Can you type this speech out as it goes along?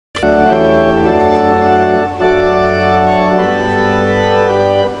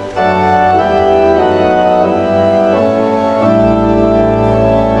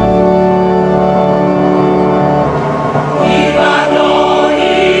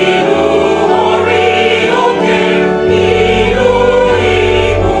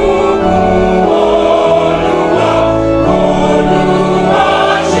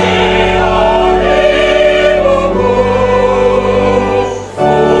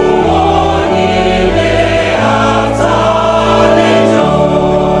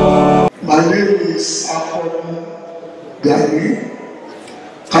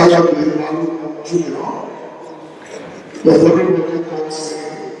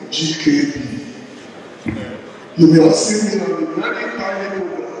GKB. You may have seen me on a very tiny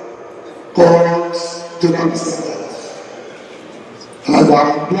program called Journalist Standards. And I'm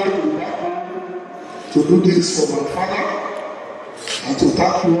glad to be back home to do this for my father and to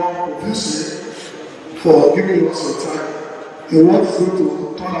thank you all profusely for giving us your time in what is going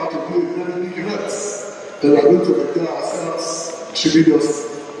to turn out to be a very big event that we are going to declare ourselves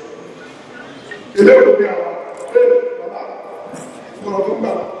tremendously.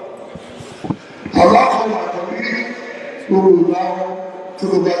 I'll now call my colleague who will now take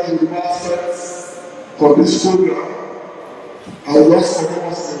over the aspects of this program. I will just come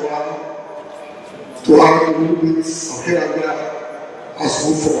once in a while to add a little bit of here and there as we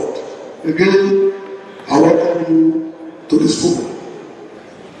move forward. Again, I welcome you to this program.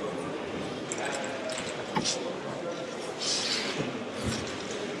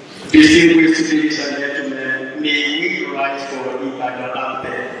 Distinguished ladies and gentlemen, may we rise for Ibadan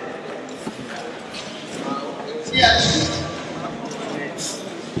anthem. Yes.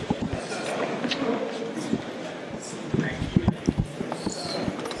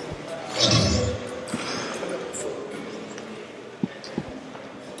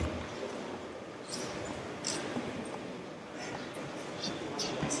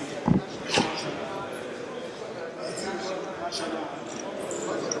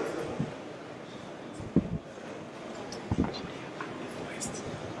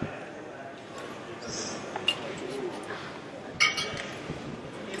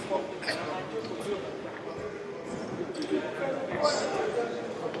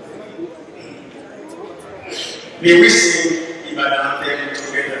 May we sing Ibadan anthem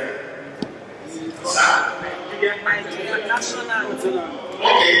together. Sir?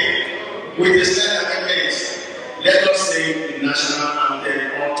 Okay. With the stand amendments, let us sing the national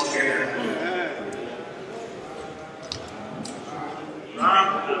anthem all together.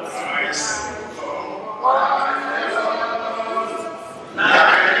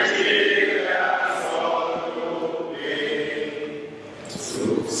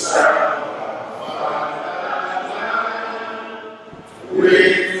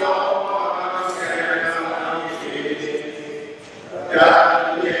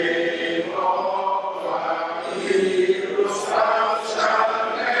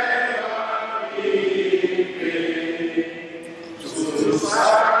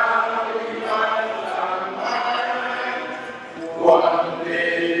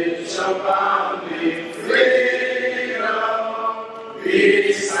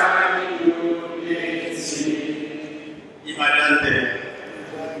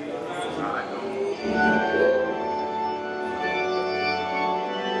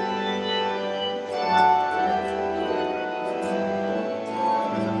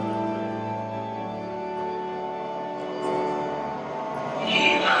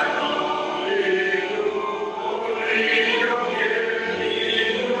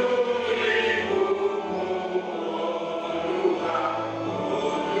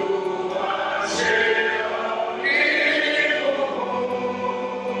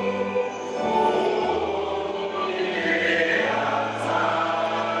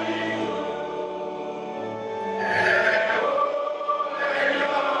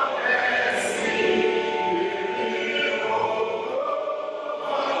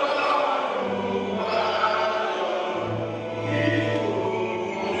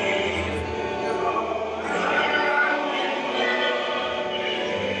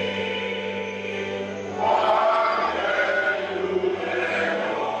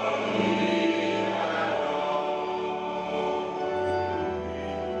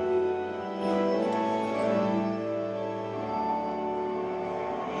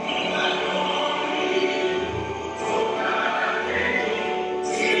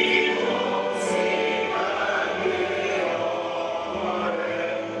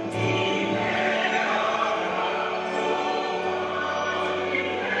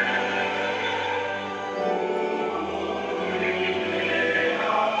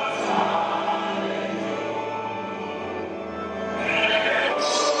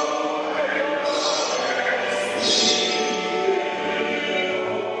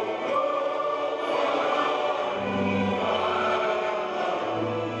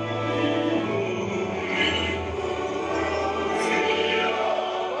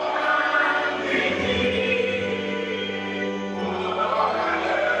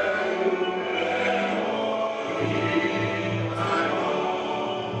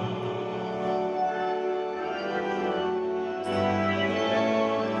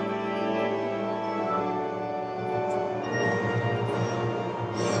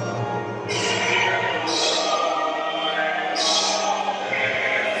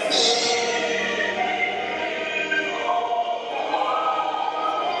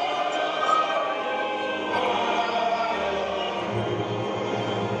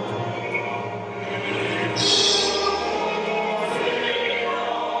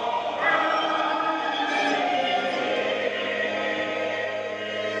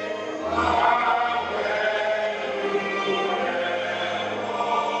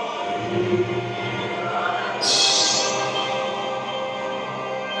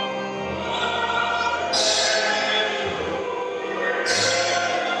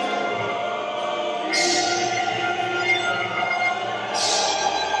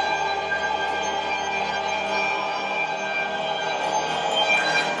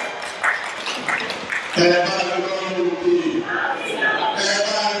 Thank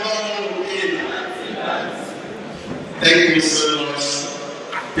you so much.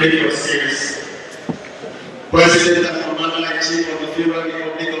 Take your seats. President and Commander-in-Chief of the Federal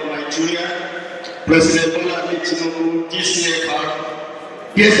Republic of Nigeria, President Balogun Tinubu, DCFR,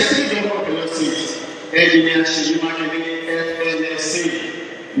 the Executive Governor of the State, Engineer Raji-Oyelade, FNSC,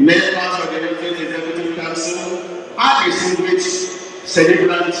 members of the Executive Council, and distinguished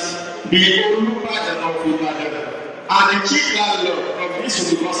celebrants, the Olubadan of Ibadan, and the Chief Landlord of this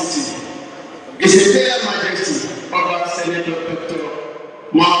university, His Imperial Majesty, Ọba Senator Dr.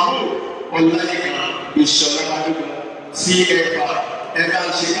 Majesty, Ishola Balogun, CFR, ẹ̀ka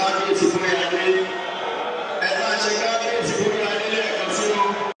ṣèkáàbí ti fún ìyáde, ẹ̀ka ṣèkáàbí ti fún ìyáde lẹ́ẹ̀kan sí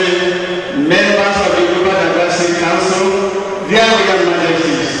wọn. Members of the Global Diversity Council, their Royal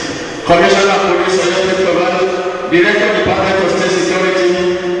Majesties, Commissioner of Police Solicitor Command, Director Department of State Security,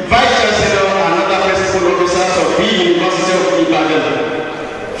 Vice Chancellor and other principal officers of the University of Ibadan,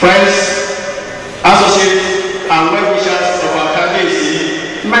 friends, associates, and well-wishers of our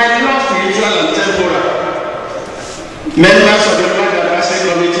Kabiyesi, my Lord spiritual and temporal, members of the Global Diversity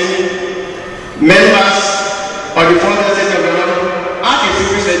Committee, members of the Fourth State of the Law, and the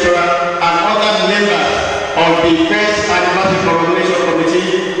Civil Lecturer, and other members of the First Anniversary Coronation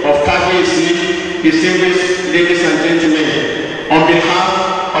Committee of Kabiyesi, distinguished ladies and gentlemen, on behalf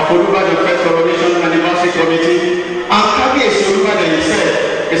of Olubadan First Coronation Anniversary Committee, and Kabiyesi Olubadan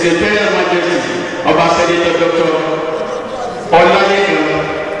himself, His Imperial Majesty, Ọba Senator Dr. Majesty,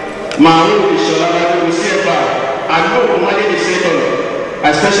 Ishola Balogun, CFR, and Alli-Okunmade II,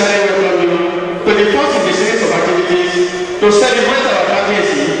 I especially welcome you to the first in the series of activities to celebrate our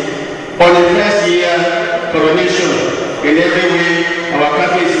Kabiyesi on the first year coronation. In every way, our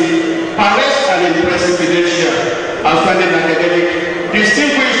Kabiyesi parades an impressive credential, outstanding academic,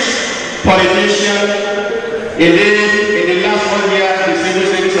 distinguished politician. In the last 1 year,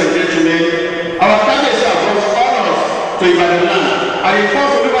 distinguished ladies and gentlemen, our Kabiyesi has brought honors to Ibadan land, and he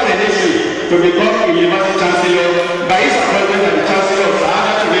forced Olubadan nation to become a university chancellor by his appointment as the chancellor of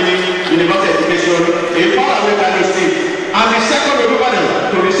Aderemi University Education in faraway Kano State, and the second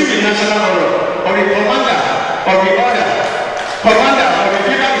Olubadan to receive the national honor of the Commander of the Federal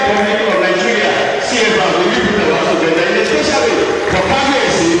Republic of Nigeria, CFR, the new people of Nigeria, and especially for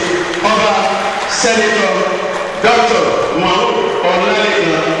Kabiyesi, Ọba Senator Dr. Majesty,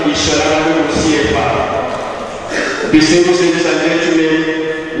 Ishola Balogun, CFR. Distinguished ladies and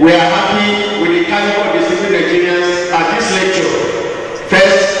gentlemen, we are happy with the caliber of distinguished Nigerians at this lecture.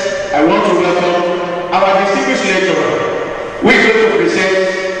 First, I want to welcome our distinguished lecturer. We are going to present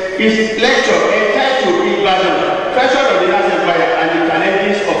his lecture entitled Ibadan, Treasure of the Last Empire and the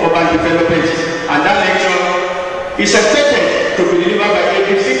Challenges of Urban Development. And that lecture is expected to be delivered by a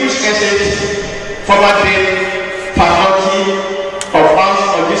distinguished essay, former dean, faculty of arts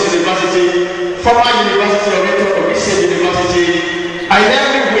of this university, former University of this university, and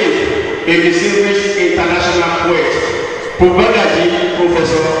every way a distinguished international poet, Mogaji,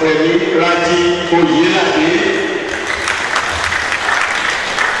 Professor Remi, Raji-Oyelade.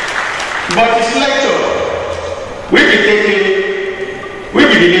 But his lecture will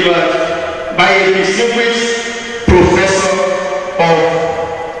be delivered by a distinguished professor of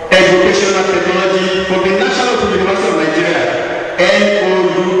educational technology from the National University of Nigeria,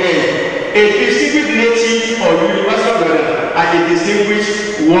 NOUN, a distinguished native of the University of Ibadan, and a distinguished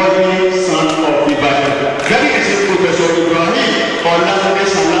worthy son of Ibadan. Very esteemed Professor Ibrahim Olatude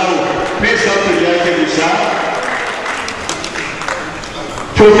Salau, please come to the table, sir.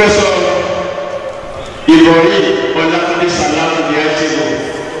 Professor Ibrahim Olatude Salau to the table.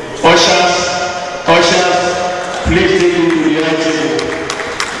 Ushers, please take him to the table.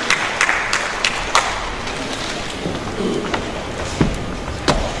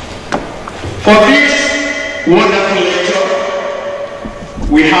 For this wonderful lecture,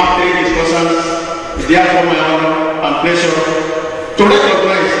 we have 3 discussants. Therefore, my honor and pleasure to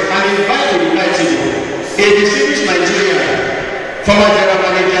recognize and invite to the table a distinguished Nigerian, former General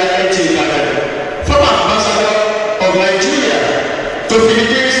Manager Ibadan, former Ambassador of Nigeria to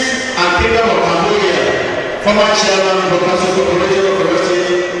Philippines and Kingdom of Cambodia, former Chairman of Council Corporation of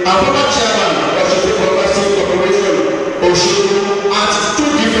University, and former Chairman of the Council Corporation of Moshood at 2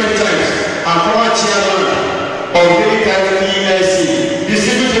 different times, and former Chairman of the PLC.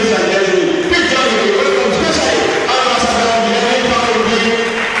 Distinguished and gentlemen, please join me. Welcome especially Ambassador of the Remi.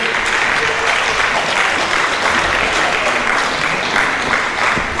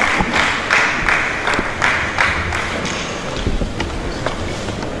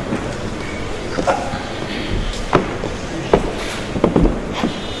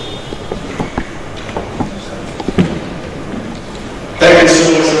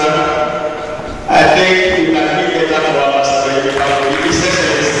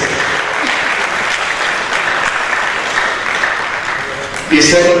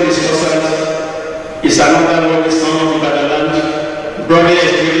 second discussant is another lovely son of Ibadan, broadly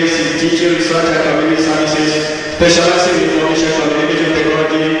experienced in teaching, research, and community services, specializing in information communication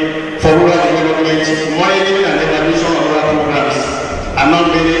technology for rural development, monitoring and evaluation of rural programs, among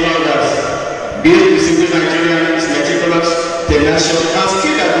many others. Being disciplined Nigerian is meticulous, tenacious, and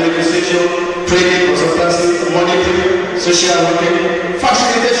skilled at administration, training, consultancy, monitoring, social working,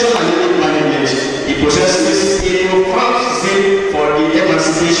 facilitation, and youth management. He possesses a profound zeal for the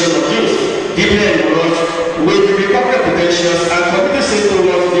emancipation of youth, deeply enrolled with the recovery potentials and committed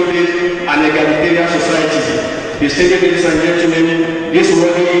towards building an egalitarian society. Distinguished ladies and gentlemen, this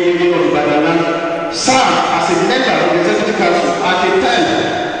worthy individual of Ibadan served as a member of the Executive Council at the time.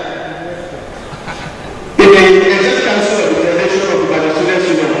 In the Executive Council of the Federation of Ibadan Students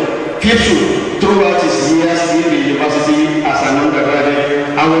Union, Kipsu throughout his years in the university as an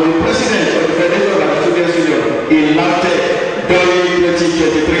undergraduate, and was the president of the Federation of Ibadan Students Union in LATEC during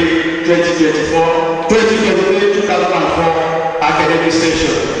 2023-2024 academic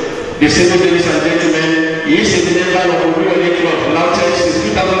session. Distinguished ladies and gentlemen, he is a member of the Imperial Club LATEC since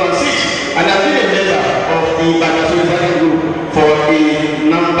 2006 and has been a member of the Ibadan Students Group for a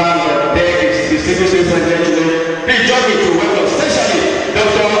number of decades. Distinguished ladies and gentlemen, please join me to welcome specially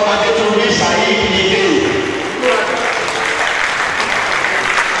Dr. Aderemi Said.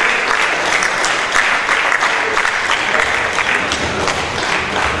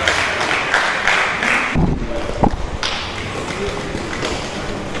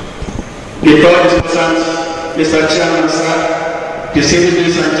 The third discussant, Mr. Chairman, sir, distinguished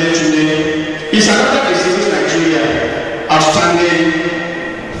ladies and gentlemen, is another distinguished Nigerian, outstanding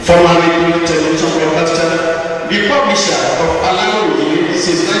former radio television broadcaster, the publisher of Alli-Okunmade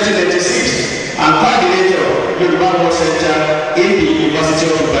since 1996, and coordinator of the Yoruba World Center in the University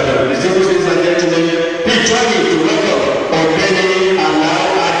of Ibadan. Distinguished ladies and gentlemen, please join me to welcome Remi and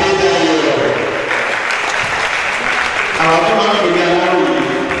Adegboro. Our former media.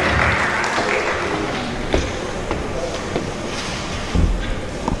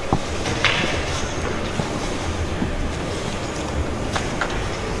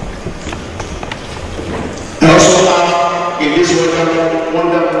 In this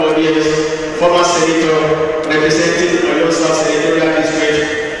wonderful audience, former senator representing Oyo South Senatorial District,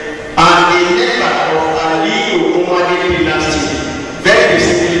 and a member of Alli-Okunmade dynasty, very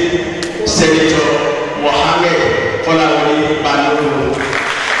distinguished Senator Balogun.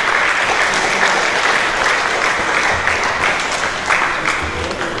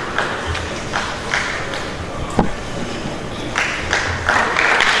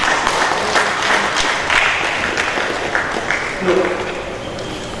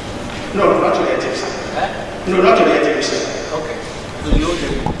 No, not to the actives. No, not to the actives. Okay. To the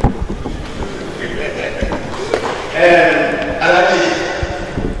audience.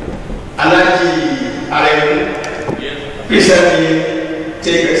 Aderemi, please help me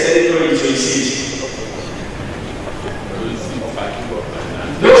take a senator into his seat.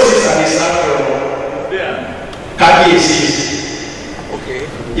 Those seats are reserved for Kaki seats. Okay.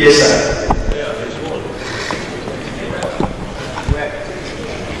 Yes, sir.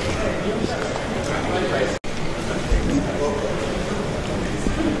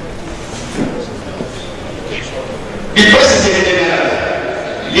 The President General,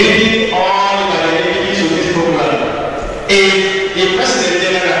 leading all the activities of this program, the President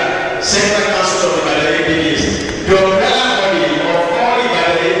General, Central Council of the activities, the umbrella body of all the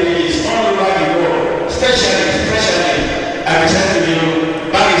activities all over the world, especially, I present to you,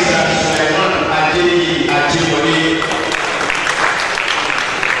 Barrister Adegboro.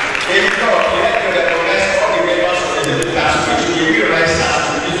 In fact, we have to recognize all the members of the executive council, which will be right now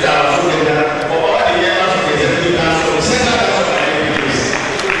to visit our students for all the members of the executive council, the Central Council of activities.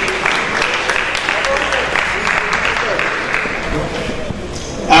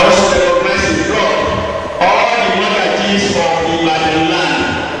 I also recognize the job all the Mogajis of the Ibadan land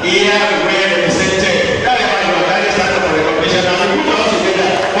here were represented. That is why you are very stand up for recognition and we put all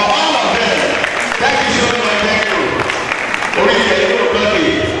together for all of them. Thank you so much. Thank you. Oríṣiríṣi ẹ̀yìn ló gbọ́dọ̀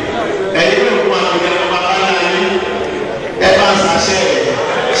ẹ̀yìn ló kún àwọn ìyá ọmọ bá náà ní ẹ̀ bá ń ṣàṣẹ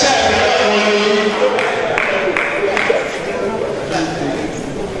ṣe ìgbẹ́lẹ̀ wọn ní.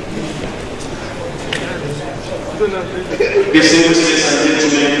 Distinguished ladies and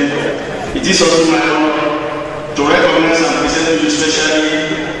gentlemen, it is also my honor to recognize and present you especially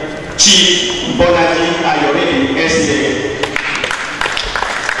Chief Mogaji Aderemi SDA.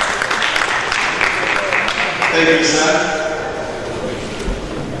 Thank you, sir.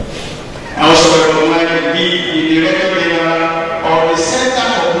 I also recognize the Director General of the Center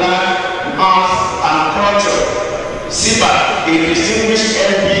for Land, Arts and Culture, SIPA, a distinguished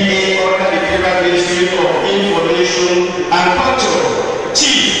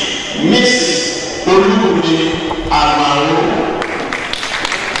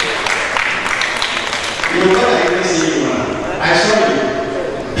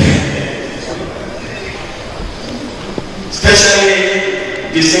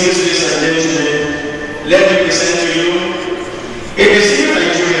distinguished ladies and gentlemen, let me present to you a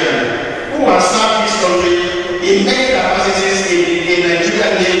distinguished Nigerian who has served this country in many capacities in the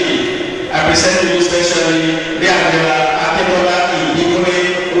Nigerian Navy. I present to you especially the Admiral Adegboro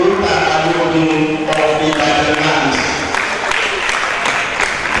Balogun of the Ibadan land.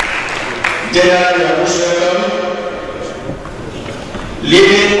 General, you are most welcome.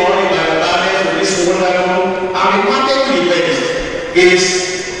 Leading all the Ibadan for this wonderful and remarkable event is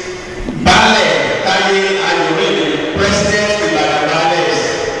Aderemi, President of Ibadan Ballet.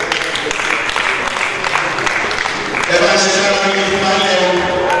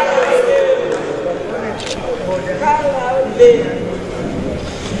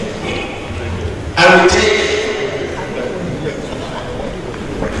 I will take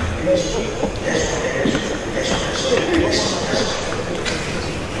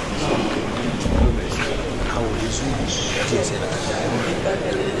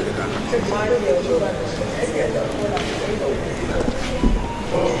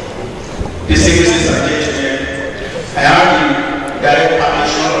distinguished and gentlemen, I have the direct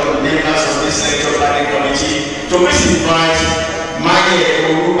permission of the members of this Central Planning Committee to invite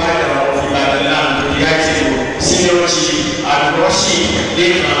Majesty of Ibadan land to the active Senior Chief and Worship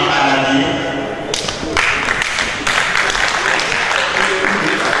Alli-Okunmade.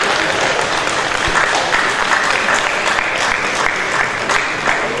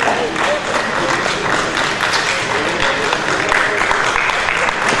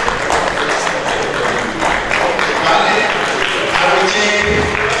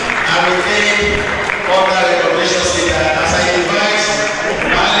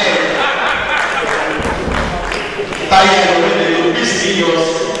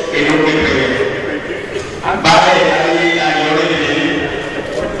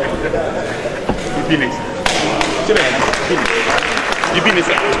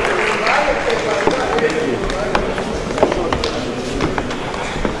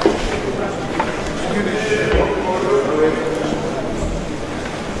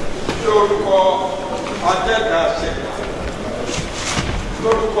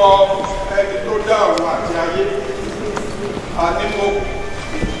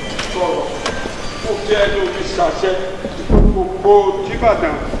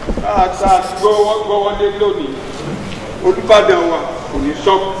 Olùbàdàn wa kò ní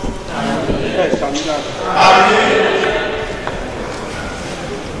sọ ẹ ṣàmìlà.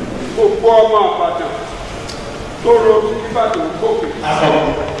 Gbogbo ọmọ Ìbàdàn tó ro sí Ìbàdàn gbòkè.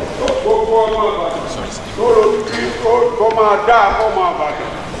 Gbogbo ọmọ Ìbàdàn tó ro sí kó máa dá ọmọ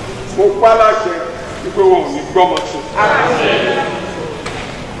Ìbàdàn. Mo pa láṣẹ wípé wọn ò ní gbọ́mọ sí.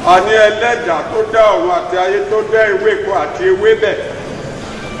 Àní ẹlẹ́dàá tó dá ọ̀run àti ayé tó dá ewéko àti ewébẹ̀.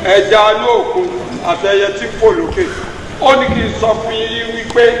 Ẹja inú òkun àtẹyẹ tí fò lókè. Ó ní kí n sọ fún yín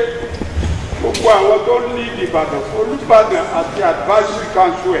wípé gbogbo àwọn tó ní Ìbàdàn Olúbàdàn àti advisory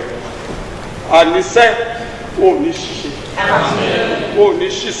council ẹ̀ àníṣe ò ní ṣiṣẹ́ ò ní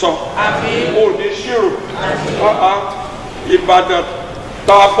ṣìṣọ ò ní ṣírò Ìbàdàn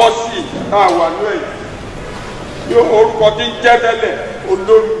tá a bọ́ sí tá a wà ní ẹ̀yìn yóò orúkọ tí ń jẹ́ tẹ́lẹ̀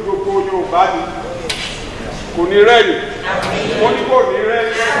olórí gbogbo Yorùbá ni kò ní rẹ́yìn wọ́n ní kò ní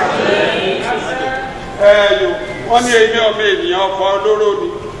rẹ́yìn wọ́n ní èmi ọmọ ènìyàn ọ̀fọ̀ olóró ni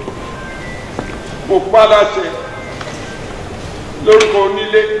mo pa láṣẹ lórúkọ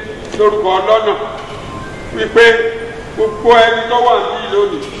onílé lórúkọ ọlọ́nà wípé gbogbo ẹni tó wà ní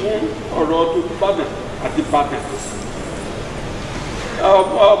lónìí fún ọ̀rọ̀ ọdún Ìbàdàn àti Ìbàdàn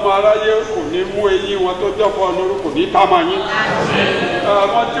ọmọ aráyé kò ní mú eyín wọn tó jọ́fọ́ olóró kò ní tá máa yín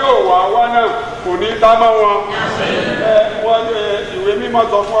àwọn tí ò wá wá náà kò ní tá máa wọn ìwé mímọ́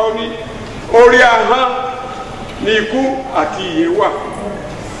sọ fún ọ ní orí ahọ́n ní ikú àti ìyè wà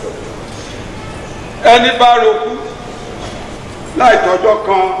ẹni bá rokú láì tọ́jọ́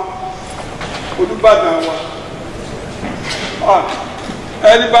kan Olúbàdàn wa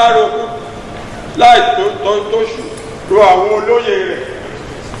ẹni bá rokú láì tóṣù ro àwọn olóyè rẹ̀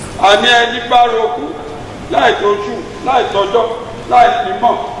àní ẹni bá rokú láì tóṣù láì tọ́jọ́ láì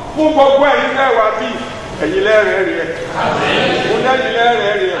nímọ̀ fún gbogbo ẹ̀yin lẹ́wà bíi ẹ̀yin lẹ́rẹ̀ẹ́ rẹ̀ mo lẹ́yìn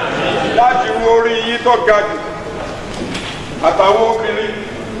lẹ́rẹ̀ẹ́ rẹ̀ láti wo orí yín tó ga jù àtàwọn obìnrin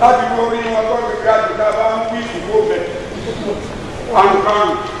láti wo orí wọn tó ga jù tá a bá ń wí ìdúgbò bẹ̀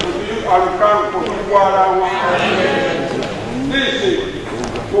àrùnkárùn kò ní wọ ara wọn ní ìsìn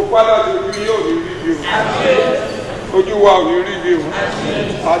mo padà sí ojú yóò ní rí bí o ojú wa ò ní rí bí o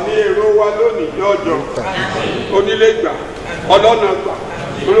àní èrò wa lónìí lọ́jọ́ onílé gbà ọlọ́nà gbà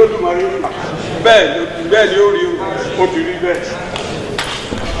Olódùmarè gbà bẹ́ẹ̀ ni ó rí o ti rí bẹ́ẹ̀.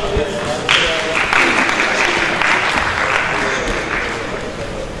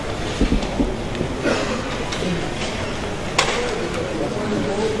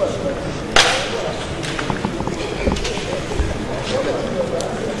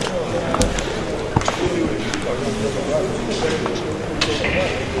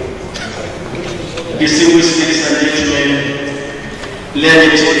 distinguished ladies and gentlemen, let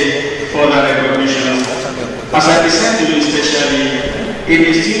me take further recognition. As I present to you especially a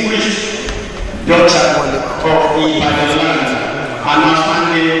distinguished daughter of Ibadan land, an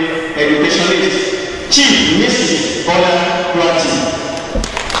outstanding educationist, Chief Mrs. Raji-Oyelade.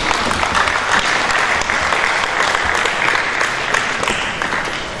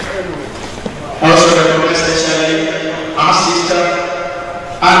 Also recognize especially our sister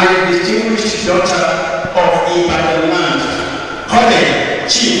and a distinguished daughter of Ibadan land, Coronation,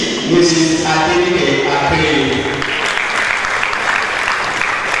 Chief Mrs. Adegboro.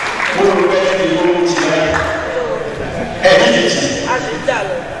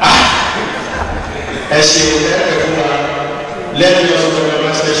 Let me also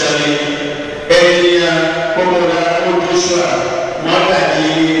recognize especially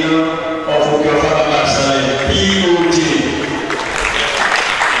Mogaji of POT.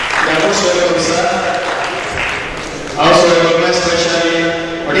 I also recognize especially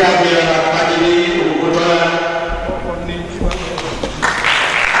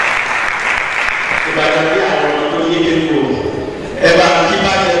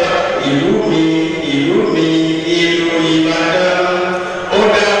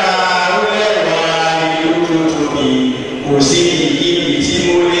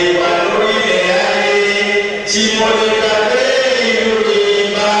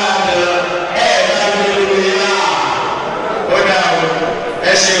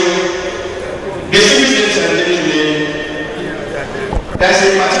there's a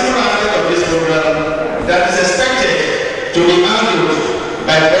particular aspect of this program that is expected to be handled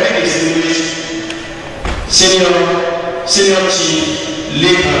by very distinguished senior chief,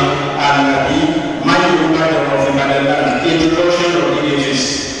 Labour and Remi, Majesty of Ibadan land, introduction of the images.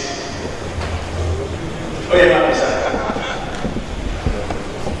 Oh yeah, sir.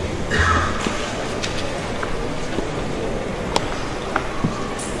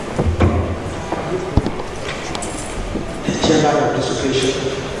 Chairman of this occasion,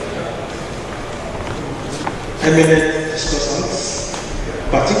 eminent discussants,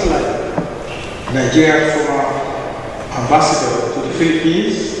 particularly Nigeria's former ambassador to the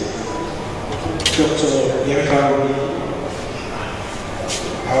Philippines, Dr. Remi,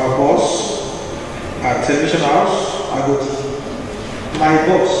 our boss, our television house, my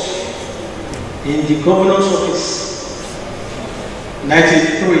boss in the governor's office,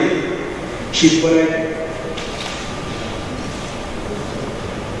 1983, Chief Balogun.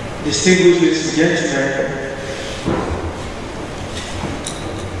 Distinguished ladies and gentlemen,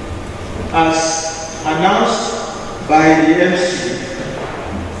 as announced by the MC,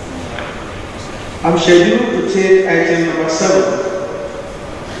 I'm scheduled to take item number 7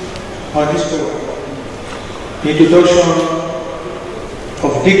 on this program, introduction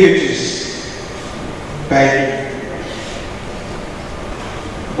of dignitaries by me.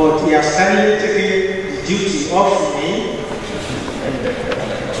 But he has kindly taken the duty off me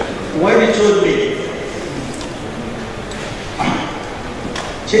when he told me,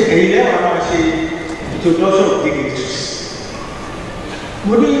 introduction of dignitaries.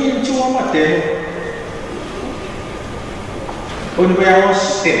 Mo ní tí wọ́n máa tẹnu, ó ní bóyá wọ́n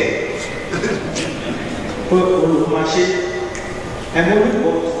sì tẹ̀, pé olùkọ́ máa ṣe, ẹ̀mọ́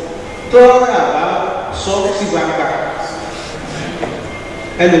olùkọ́ tó àbá sọ sí gbangba,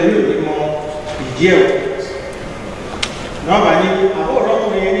 ẹlòmíì ò ní mọ ìdí ẹ̀ o. Náà bá ní àbọ̀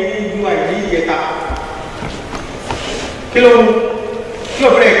ọ̀rọ̀kùnrin ẹni ní UI ní ìjẹta. Kí ló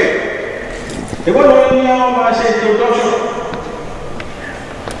fẹ́ kí? Ìbọn ló ní àwọn máa ṣe introduction.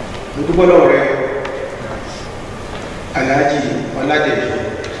 Mo dúpọ́ lọ́wọ́ rẹ̀ Alli-Oyelade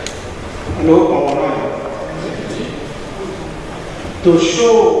olówó kan wọn náà to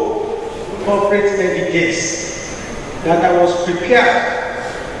show corporate evidence that I was prepared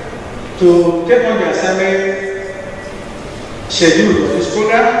to take on the assignment schedule of this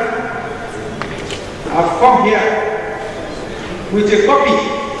program. I've come here with a copy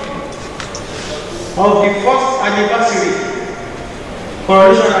of the first anniversary,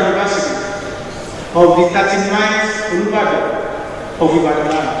 coronation anniversary of the 39th Olúbàdàn of Ibadan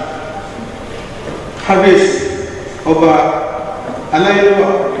land. Harvest Ọba Aláyélúwà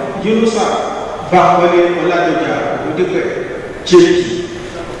Yunusa Bankole Oladoja Odepe JP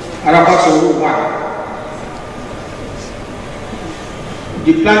Arapasowo 1.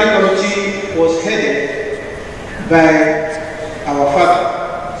 The planning committee was headed by our father,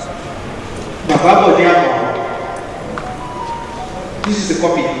 Baba Bodiamo. This is the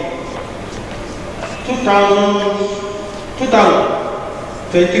copy.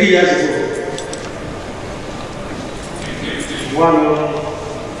 23 years ago.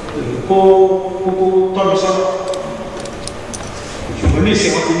 kó kókó tọ́ mi sọ́nà ṣùgbọ́n ní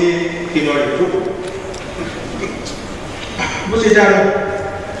ìsìn wọn ti ní ìlọ rẹ̀ tó bó ṣe dáná.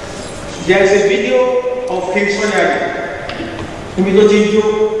 There is a video of King Sonyari níbi tó ti ń jó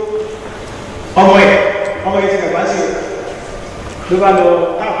ọmọ ẹ̀ ti gbàgbá sí ló bá lọ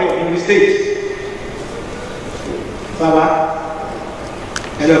táàpẹ̀ ìlú stage bàbá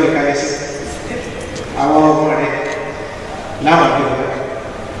ẹ lọ́ọ́ fi kalẹ̀ sí àwọn ọmọ rẹ̀ láwọn àgbẹ̀ rẹ̀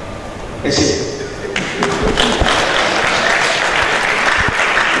ẹ ṣe.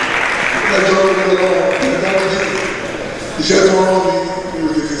 Iṣẹ́ tí wọ́n rán mi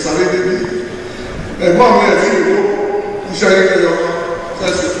ò tètè sáré débi ẹ̀gbọ́n mi ẹ̀ sí ìlú iṣẹ́ yẹn yọ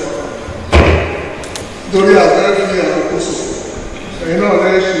fẹ́ẹ̀sì fún ọ nítorí àgbẹ̀ fi àkókò sọ ẹ̀yin náà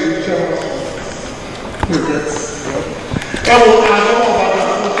lẹ́yìn ṣe iṣẹ́ wọn nìkẹ́. ẹ wo àwọn ọ̀bàdàn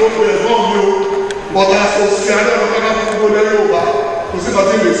fún tó pé ẹ̀gbọ́n mi o bọ̀dà kò sí adé ọ̀gá náà fún gbogbo lẹ́yìn Yorùbá kò sí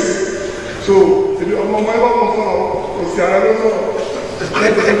bàtí lè sí so èdè ọmọ ẹgbẹ́ wọn fún ọ kò sí ara ló sọ̀rọ̀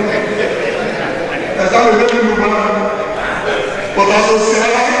lẹ́gbẹ̀ẹ́ náà ẹ̀ka lè lé nínú bọ́lá bọ̀dà kò sí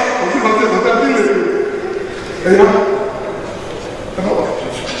ara kò sí bàtí lè sí ẹ̀yà ẹ̀ bá wà.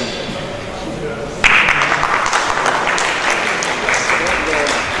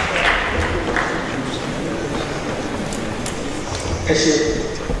 ẹ ṣe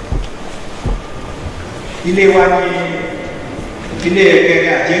ilé wa ní ilé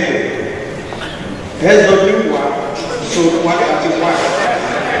ẹgbẹ́ àjẹyọ̀ SW wa so wa àti wa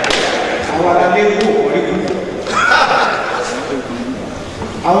àwọn alálẹ́kù ọ̀rẹ́kù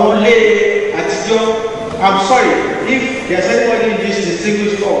àwọn ilé àtijọ́. I'm sorry if there's anybody in this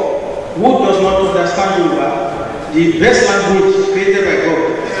distinguished hall who does not understand Yoruba, the best language created by God.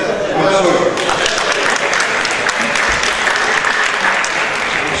 I'm sorry.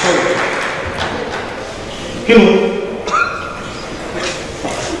 Kí ló?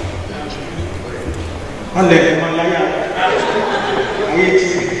 Wọ́n lẹ̀ ẹ̀ máa láyà ayé ti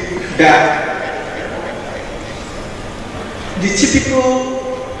dá. The typical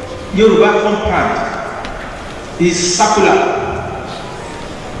Yoruba compound is circular.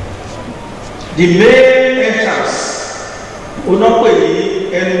 The main entrance, onope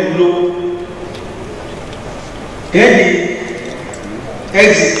ni ẹnu lo. Then the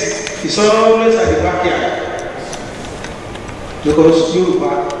exit is always at the backyard. Because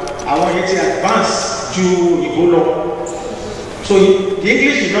Yoruba, àwọn yẹn ti advance ju Igbo lọ. So the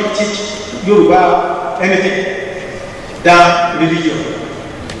English did not teach Yoruba anything than religion.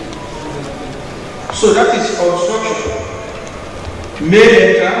 So that is our structure. Main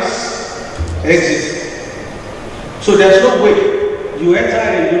entrance, exit. So there's no way you enter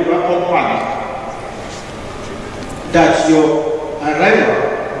a Yoruba compound that your arrival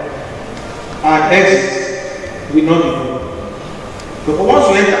and exit will not be known. But once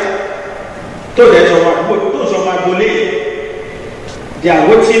you enter, they are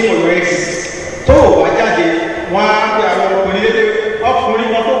waiting for your exit. So wajade wọn á pe àwọn ọkùnrin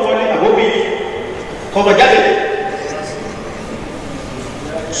wọn tó wọlé àbóbi kọ̀ọ̀kan jáde.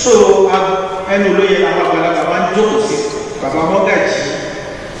 So ẹnu lóye àwọn àgbàlagbà máa ń jókòó sí bàbá Mogaji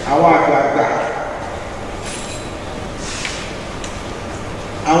àwọn àgbààgbà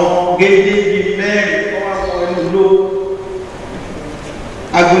àwọn gédé bíi mẹ́rin wọ́n wá wọ ẹnu ló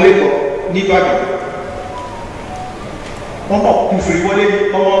agolẹ́kọ̀ọ́ nìbàdàn wọ́n mọ̀ kùfìrí wọlé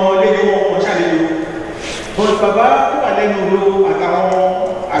ọmọ ọmọlé ni wọ́n ṣàlejò bọ́n bàbá tó wà lẹ́nu ló àtàwọn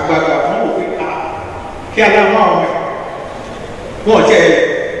àgbààgbà wọn wò pé kí aláwọ̀ àwọn ẹ̀ wọ́n jẹ́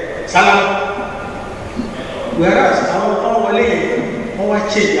sálámù whereas àwọn tó wọlé yẹn wọ́n wá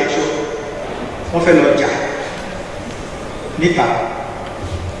change aṣọ wọ́n fẹ́ lọ jà níta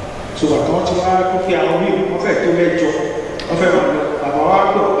so àtàwọn tí wọ́n á kó fi àwọn míì wọ́n fẹ́ tó mẹ́jọ wọ́n fẹ́ máa lọ bàbá wa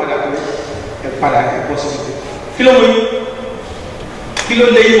pè wọ́n padà pé ẹ padà ẹ bọ́ sí i kí ló mú yín kí ló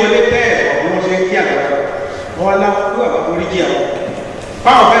lé yín wọlé bẹ́ẹ̀ ọ̀gbọ́n wọn ṣe ń kí àgbàdo wọn wá láwọn kó àbá orí jí àwọn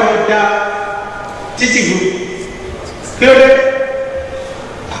báwọn fẹ́ lọ da títì lu kí ló dé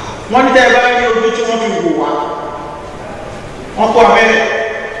wọ́n ní tẹ́ ẹ bá rí ojú tí wọ́n fi wò wá wọ́n kó abẹ́rẹ́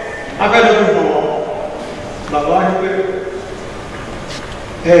abẹ́rẹ́ ló dùn wọ́n bàbá wa ní pé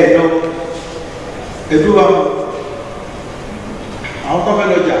ẹ lọ ẹbí wa àwọn tó fẹ́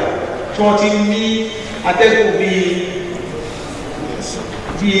lọ jà tí wọ́n ti ní atẹ́gùn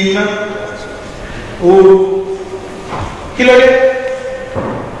bíi iná ooru kí ló dé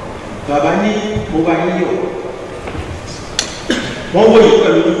bàbá ní mo bá yín yọ̀ wọ́n wò yín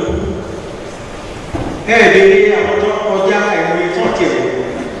pẹ̀lú ẹ̀ẹ́dẹ̀ẹ́dẹ́ àwọn tó kọjá ẹ̀mí tó tiẹ̀ wọ̀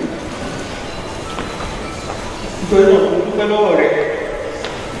nítorí náà mo dúpẹ́ lọ́wọ́ rẹ̀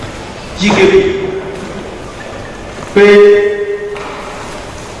jígébé pé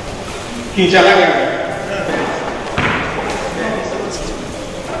kí n ṣe alága rẹ̀.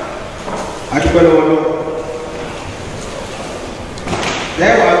 adúpẹ́ lọ́wọ́ lọ́wọ́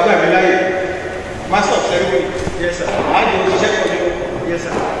lẹ́wọ̀ àgbà mi láyè master of ceremony àjọ òṣìṣẹ́ kan ní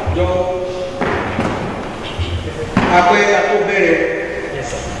jọ apẹ́ àpò bẹ̀rẹ̀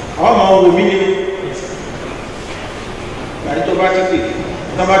àwọn ọmọ wò mí ni àti tó bá ti pè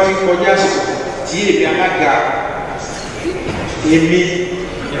tó bá ti kọjá àsìkò tí èmi alága èmi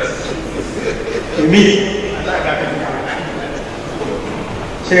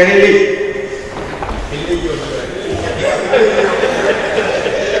ṣẹ̀rẹ̀lẹ̀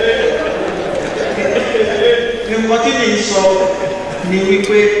nǹkan tí mi sọ ni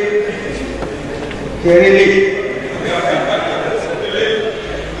wípé ṣẹ̀rẹ̀lẹ̀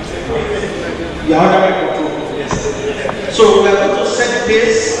yàrá dábàá control. So we are going to set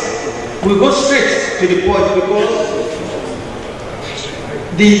this. We go straight to the point because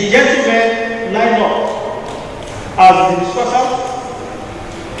the gentlemen line up as the discussion,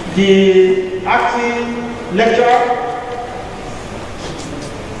 the acting lecturer.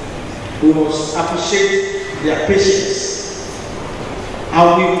 We must appreciate their patience, and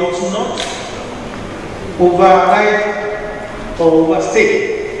we must not override or overstay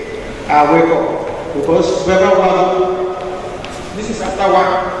our welcome, because whoever was. This is after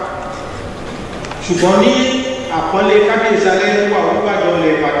one. Ṣùgbọ́n ní àpọ́nlé kábíyèsí alẹ́ wà wíwájọ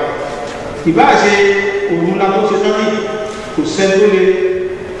ilẹ̀ Ìbàdàn. Ìbáà ṣe òun la tó ṣe tọ́lì kò sẹ́ni tó lè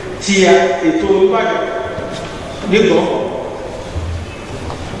ti ètò Ìbàdàn nígbọ̀n.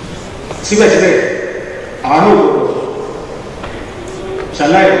 Síbẹ̀síbẹ̀, àwọn náà gbọ́dọ̀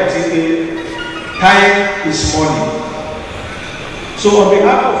ṣàlàyé ti pé time is money. So on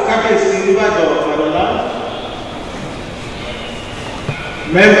behalf of kábíyèsí Ìbàdàn Ìbàdàn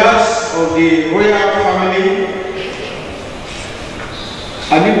members of the royal family,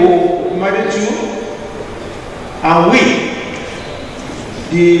 Alli-Okunmade too, and we,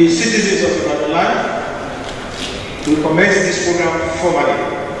 the citizens of Ibadan, will commence this program formally.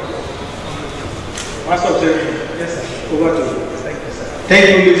 Master of Ceremony, yes, sir. Over to you. Thank you, sir. Thank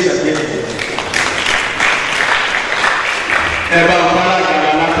you, ladies and gentlemen.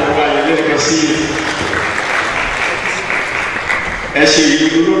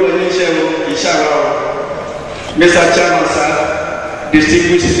 Mr. Chairman, sir,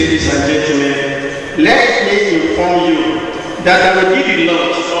 distinguished ladies and gentlemen, let me inform you that I will give you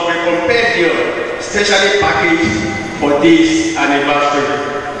launch of a compendium specially packaged for this anniversary.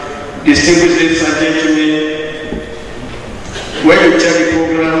 Distinguished ladies and gentlemen, when you check the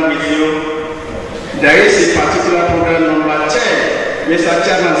program with you, there is a particular program number 10. Mr.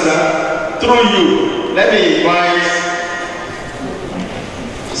 Chairman, sir, through you, let me invite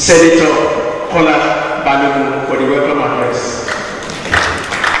Senator Balogun for the welcome address.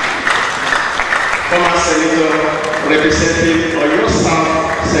 Former Senator representing Oyo South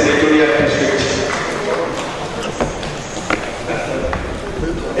Senatorial District.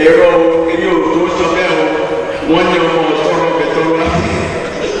 Èrò èmi ò tó sọ bẹ́ẹ̀ o, wọ́n ní ọmọ ọ̀sọ́rọ̀ bẹ̀tọ̀ wá.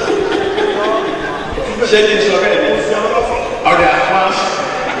 Ṣé kí n sọ bẹ́ẹ̀ ni? Ọ̀rẹ́ àpá.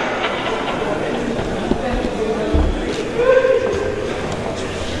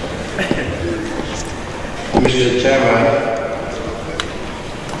 Mr. Chairman,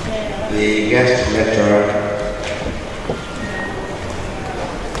 the guest lecturer,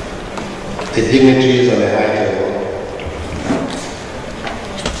 the dignitaries on the high table,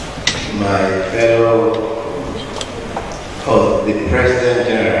 my fellow, the President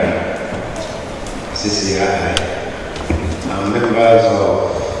General, CCI, and members of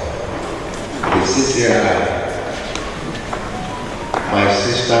the CCI, my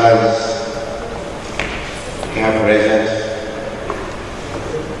sisters, here present,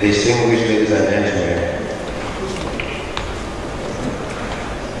 distinguished ladies and gentlemen,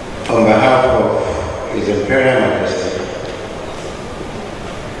 on behalf of His Imperial Majesty,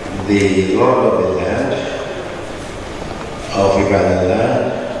 the Lord of the land, of Ibadan land,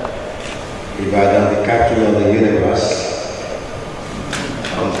 Ibadan, the capital of the universe,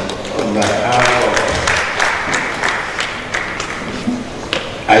 on behalf of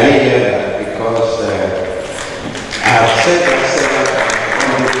Alli-Okunmade, because I have said myself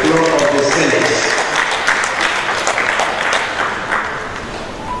on the floor of the Senate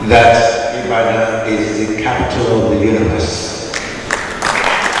that Ibadan is the capital of the universe.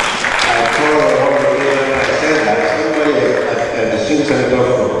 I told one of the leaders, I said that somebody, a distinguished senator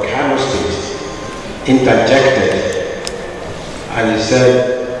from Kano State, interjected, and he said,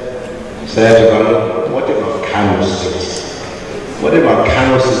 what about Kano State? What about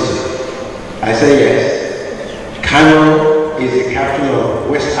Kano City? I said, yes. Kano is the captain of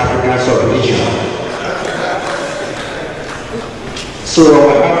West Africa sub-region. So on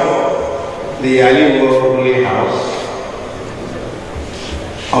behalf of the Alli-Okunmade House,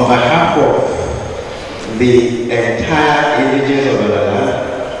 on behalf of the entire indigenous of the land,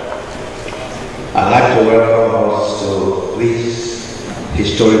 I'd like to welcome us to this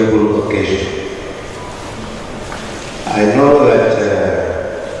historical occasion. I know that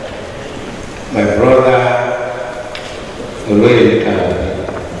my brother Raji-Oyelade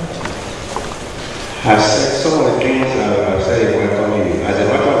has said some of the things I have said in welcoming you. As a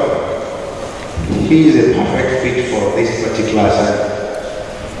matter of fact, he is a perfect fit for this particular assignment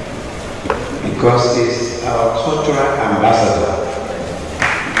because he's our cultural ambassador.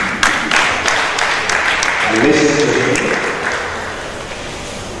 I listened to him,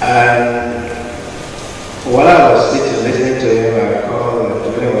 and while I was listening to him, I recall that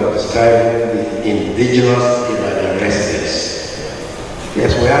when he was describing the indigenous Ibadan residents.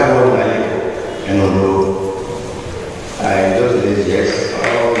 Yes, we have one and in those days, yes,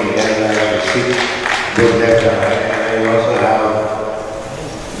 all the guys who speak both left and right, and we also have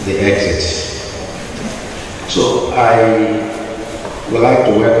the exit. So I would like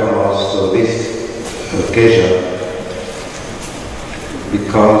to welcome us to this occasion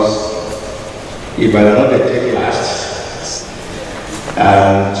because Ibadan not take last.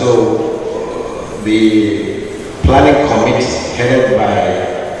 And so the planning committee headed by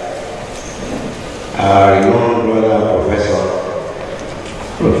our renowned brother Professor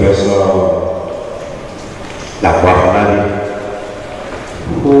Alli-Okunmade,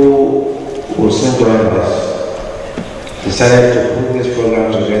 who will soon join us, decided to put this program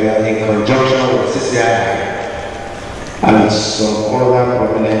together in conjunction with CCI and some other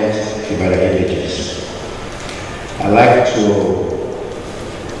prominent Ibadan indigenous. I'd like to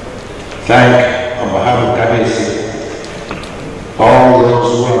thank, on behalf of Majesty, all those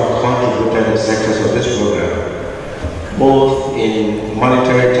who have contributed in the sectors of this program, both in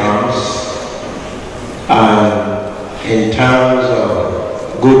monetary terms and in terms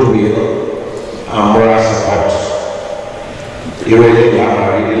of goodwill and moral support. You really look at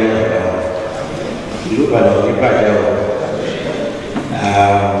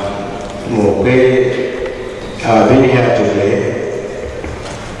I've been here today.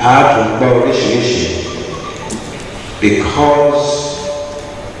 I have to go this issue because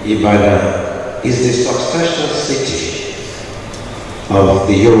Ibadan is the succession city of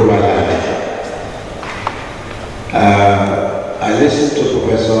the Yoruba land. I listened to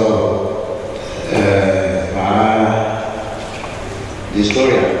Professor the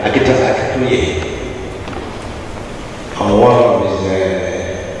historian Adegboro on one of his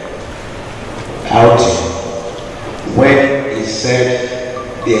outing when he said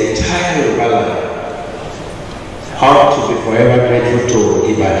the entire Yoruba land ought to be forever grateful to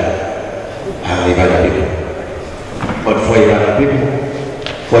Ibadan and Ibadan people. But for Ibadan people,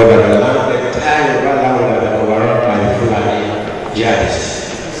 for Ibadan land, the entire Yoruba land would have been overrun by the Fulani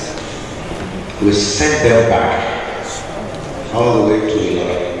jihadists. We sent them back all the way to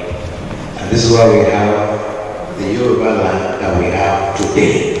Ishola. And this is why we have the Yoruba land that we have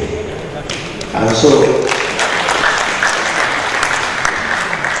today. And so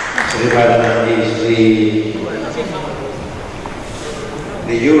Ibadan is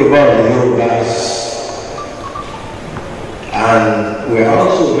the Yoruba of the Yorubas, and we're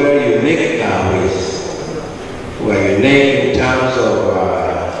also very unique in our ways. We're unique in terms of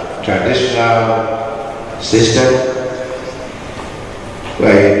traditional system.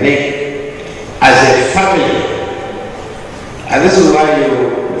 We're unique as a family, and this is why you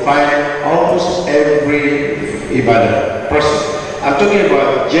find almost every Ibadan person. I'm talking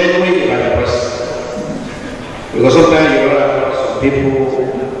about genuine Ibadan person, because sometimes you run across some people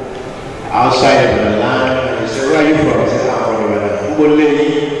outside of the land and you say, where are you from? I say, I'm from Ibadan.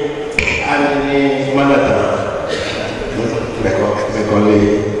 And in Manhattan,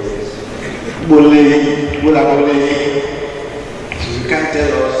 so you can't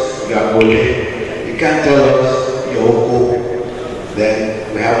tell us you are Bole, you can't tell us you're Oko, then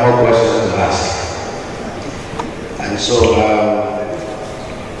we have more questions to ask. And so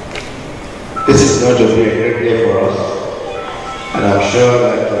this is going to be a great day for us, and I'm sure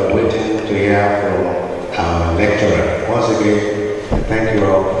that we're waiting to hear from our lecturer. Once again, thank you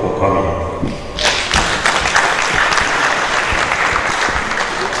all for coming.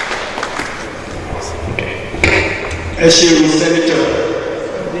 Senator.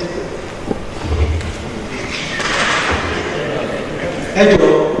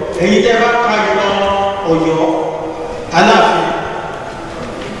 Èyí tẹ́ bá ka ìtàn Ọ̀yọ́ Aláàfin,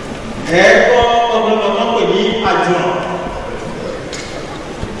 gbọ́ ọgbọ́n pè ní àjùmọ̀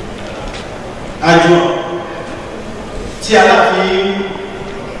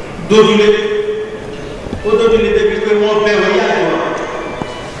dójúlé débi pé wọ́n bẹ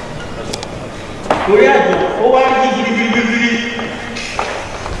orí àjọ ó wá yí gidigidi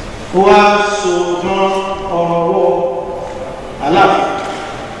ó wá so mọ́ ọ̀rọ̀ ọwọ́ Aláàfin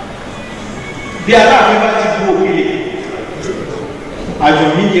bí Aláàfin bá ti bu òkèlè àjọ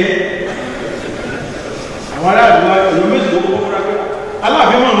mi jẹ àwọn aráàlú ẹ̀rọ méjì tó kọ́ fúra pé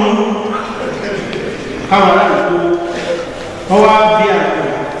Aláàfin mọ̀ nù káwọn aráàlú tó wọ́n wá bí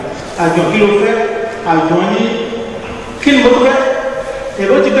àjọ kí ló fẹ́ àjọ ní kí ni mo tó fẹ́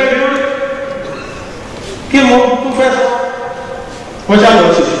èrò ti bẹ́ẹ̀ lórí kí mo tó fẹ́ sọ wọ́n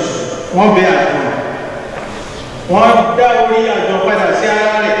ṣàlọ́ sí wọ́n bẹ àjọ wọ́n dá orí àjọ padà sí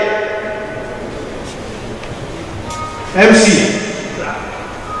ara rẹ̀ MC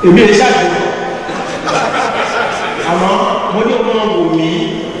èmi ẹ̀ ṣáàjọ àmọ́ mo ní ọmọ wò mí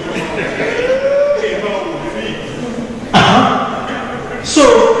so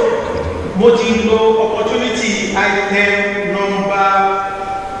mo ti lo opportunity item number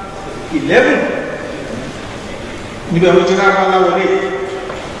 11 níbẹ̀ mo ti rá apá láwọlé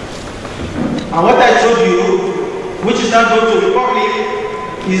and what I told you which is not going to be public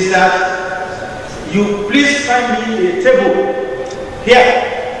is that you please find me a table here.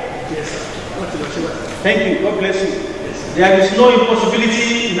 Yes. Thank you. God bless you. Yes. There is no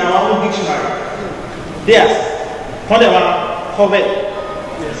impossibility in our own dictionary. There. Covered.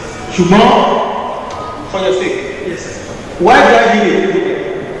 Yes. Ṣùgbọ́n for your sake. Yes. Why do I need a table there?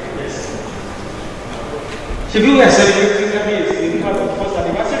 Yes. Should we are celebrating the first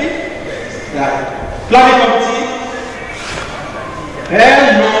anniversary? Yes. Yeah. Planning committee.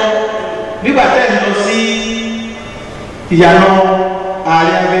 No. Nígbà tẹ́ ẹ̀ lọ sí ìyànà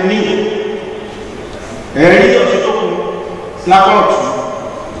ààrẹ Avenue ẹ̀rí ọ̀ṣun tó kù lápá ọ̀tún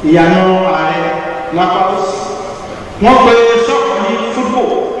ìyànà ààrẹ lápá òsì wọ́n pe sọ́ọ̀kọ̀ ní fútbọ̀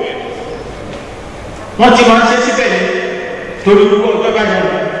wọ́n ti máa ń ṣe síbẹ̀ ní torí gbogbo ọjọ́ báyìí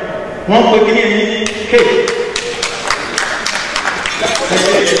wọ́n pe kí ní kéèkì.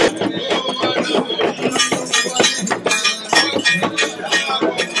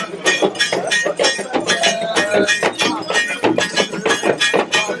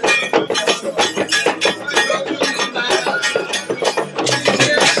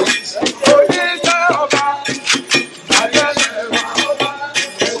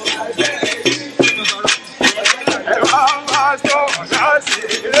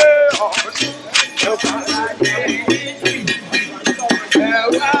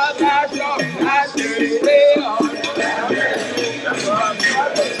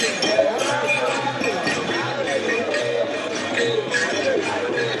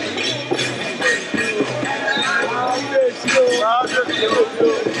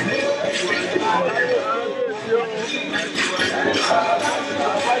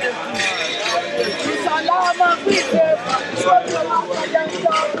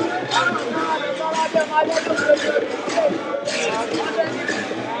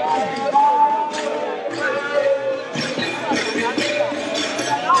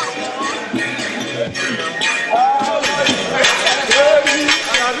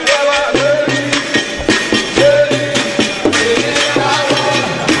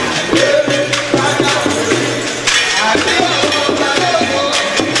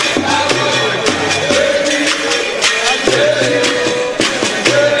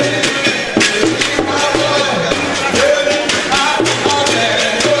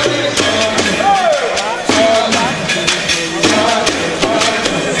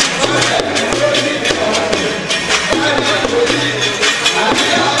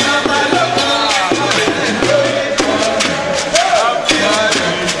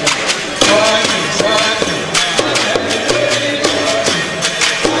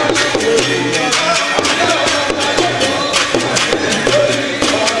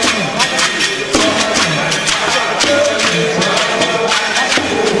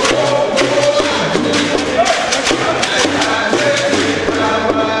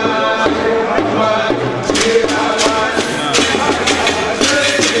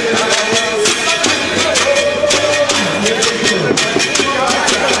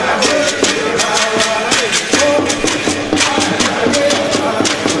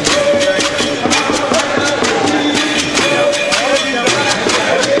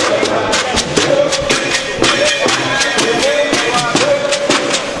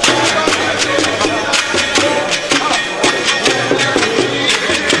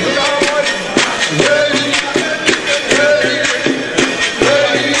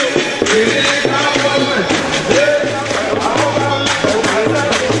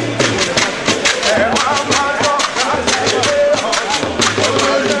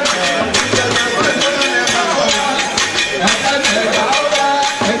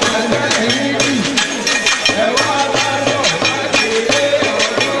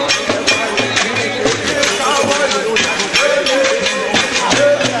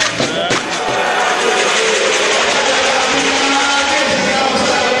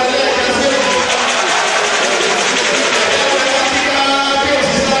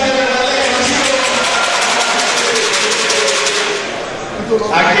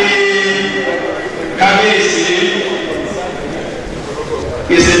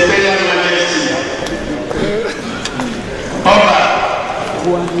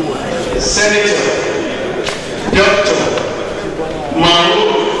 Senator Dr.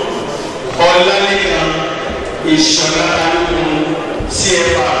 Ishola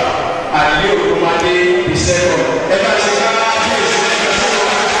CFR Alli-Okunmade the second. Ever ṣe ká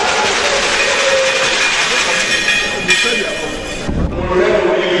mo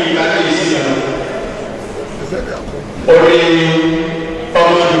rẹ́wọ̀n ní ìbàdí ìsìnkú. Orí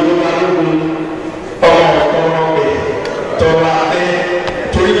ọmọ ìlú Balogun ọmọ ọ̀pẹ̀ tọrọ abẹ́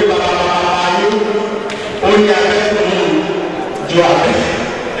torí pé bàbá ayé ó ní abẹ́ fún un ju abẹ́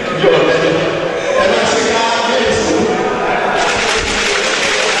ju ọ̀bẹ lọ.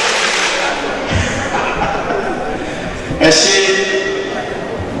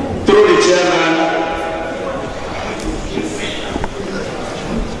 Through the chairman,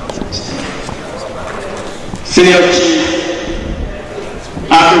 Senior Chief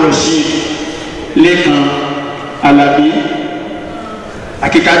Aderemi Lekan Alabi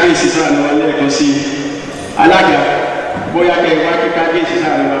akíkádé ìsísá ni wọ́n lẹ́ẹ̀kan sí alága bóyá kẹ́ wá akíkádé ìsísá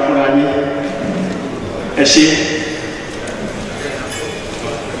ni wọ́n fúnra ní ẹ ṣé.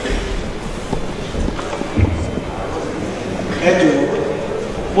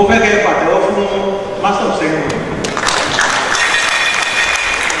 Mo fẹ́ kẹ́ pàtẹ́wọ́ fún master of ceremony.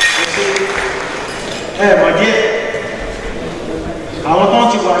 Mọ̀ díẹ̀ àwọn tó ń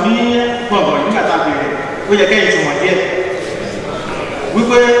ti wà ní gbọ̀ngàn nígbà tá a bẹ̀rẹ̀ ó yẹ kẹ́yìn ti mọ̀ díẹ̀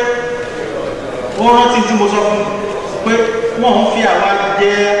wípé ó rántí tí mo sọ fún pé wọ́n ń fi àwa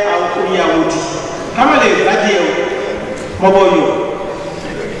jẹ́ ìyàwó dì ká má lè gbádìí ẹ̀ mọ́bọ̀ yọ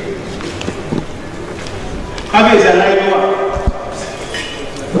kábíyèsí aláìlúwà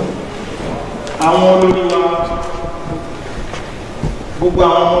àwọn olórí wa gbogbo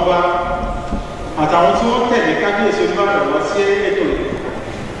àwọn ọmọba àtàwọn tí wọ́n tẹ̀lé kábíyèsí Olúbàdàn wá sí ètò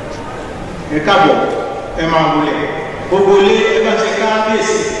ẹ káàbọ̀ ẹ máa wọlé gbogbo ilé ẹ bá ṣe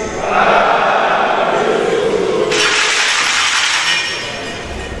kábíyèsí.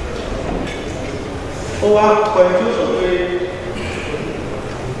 ó wá kọ ẹ tí ó sọ pé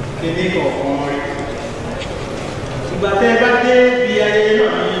kíní kọ̀ọ̀kan rí ìgbà tẹ́ ẹ bá dé bí ayẹyẹ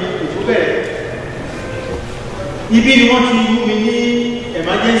náà ní ètò bẹ̀rẹ̀ ibi ni wọ́n ti mú mi ní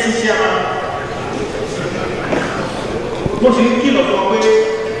emergency chairman mo sì ń kìlọ̀ fún ọ pé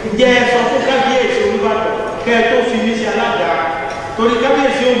ǹjẹ́ ẹ sọ fún kábíyèsí Olúbàdàn kẹ́ ẹ tó fi mí sí alága torí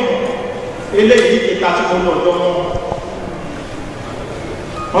kábíyèsí ò mọ̀ eléyìí ìta tí mo lọ ọ̀dọ́ wọn.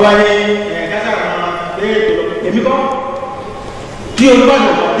 wọ́n bá ní kásá àwọn ètò lọ èmi kọ́ bí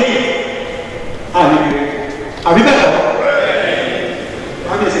Olúbàdàn kọ̀ dé àbí bẹ́ẹ̀ kọ́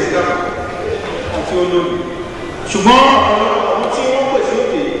kábíyèsí ìdáàbò àti olórí ṣùgbọ́n àwọn tí wọ́n pèsè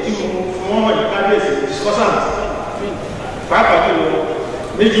òkè tí mo fún wọn wọ̀nyí kábíyèsí discussant pàápàá jùlọ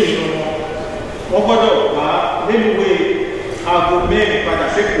méjì nínú wọn gbọ́dọ̀ wá léluwé aago mẹ́rin padà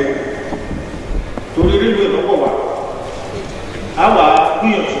sẹ́kọ̀ọ́ torí léluwé lọ́pọ̀ wá á wà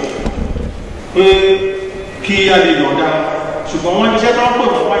gbìyànjú pé kí a lè yọ̀ǹda ṣùgbọ́n wọ́n iṣẹ́ tó ń pè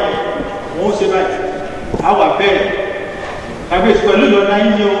wọ́n wáyé wọ́n ó ṣe báyìí á wà bẹ́ẹ̀ kábíyèsí pẹ̀lú ìyọ̀ǹda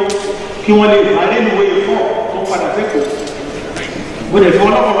yín ni ó kí wọ́n lè wà léluwé fọ́ tó padà sẹ́kọ̀ọ́ mo lè fi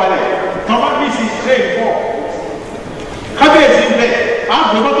ọlọ́pàá balẹ̀ tán bá bí sí train fọ́ kábíyèsí ń bẹ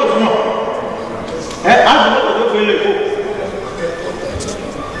àgbẹ̀ mọ́tò fún ọ àgbẹ̀ mọ́tò tó gbé lè kó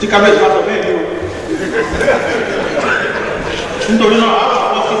tí kábíyèsí bá sọ bẹ́ẹ̀ ni o nítorí náà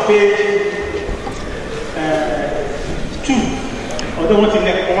àwọn sí pé 2 ọdún wọn ti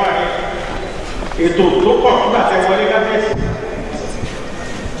lẹ́kọ̀ọ́ wá ní ètò tó kọ̀ nígbà tẹ́ wọlé kábíyèsí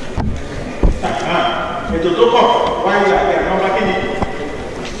ètò tó kọ̀ wáyé àti àkọ́bá kíni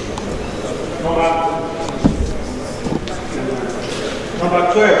Number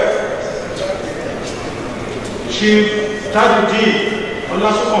 12, Chief Tajudi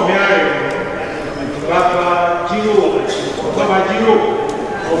Ọlásùnkànmí Bàbá Jírò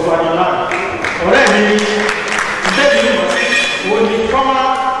Ọ̀fànàlá. Ọ̀rẹ́ mi ní ìdẹ́bìnrin wo ni former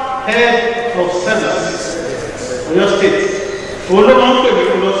head of service Ọ̀yọ́ State. Olóòwò ń pè mí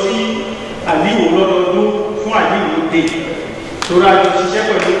lọ sí àlíwò lọ́dọọdún fún àlíwò dé. Torí àjọ ṣiṣẹ́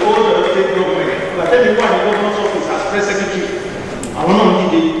pẹ̀lú Old Ọ̀yọ́ State government. Ìgbàtẹ́mi wà ní Governor's office as press secretary. Àwọn náà ń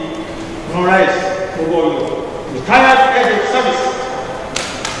dìde wọn rise gbogbo ọyọ retired head of service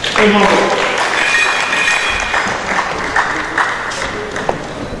ẹmọrọ.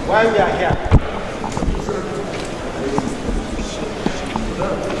 Why we are here?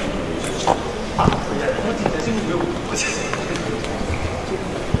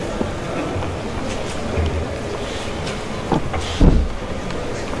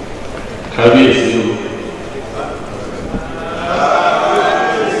 Kábíyèsí o.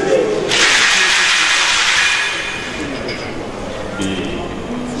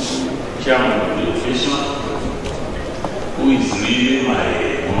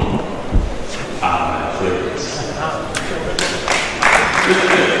 We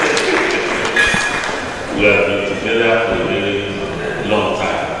have been together for a very long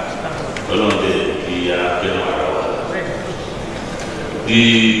time. The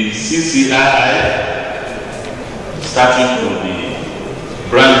CCII, starting from the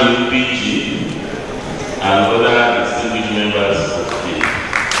brand new PG and other distinguished members of the team.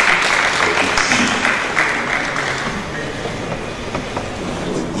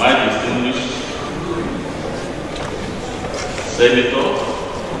 My distinguished Senator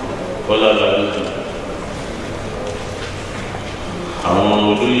Balogun, àwọn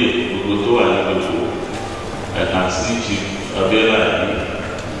olóyè gbogbo tó wà ní gbogbo, I can see Chief Aderemi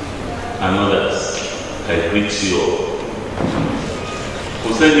and others. I greet you all. Kò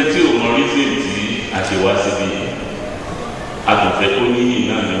sẹ́ni tí ò mọ reason tí a ṣe wá síbí yìí. A kò fẹ́ kó níyì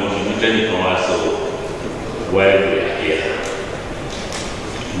náà ni wọ́n fi ní tẹ́nìkan wá sọ why we are here.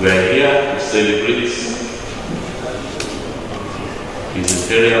 We are here to celebrate His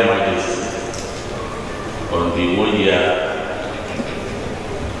Imperial Majesty on the 1 year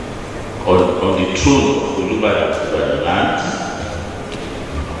on the throne of Ibadan land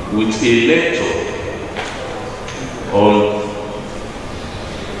with a lecture on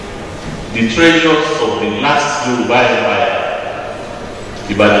the treasures of the last Yoruba Empire.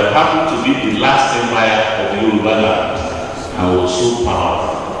 Ibadan happened to be the last empire of Yoruba land and was so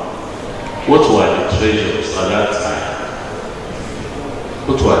powerful. What were the treasures at that time?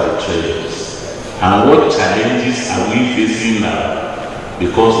 What were the treasures? And what challenges are we facing now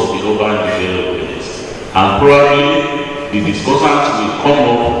because of the urban development? And probably the discussants will come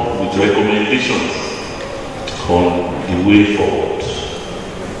up with recommendations on the way forward.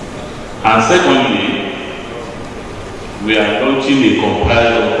 And secondly, we are launching a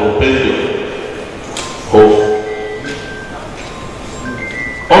compendium of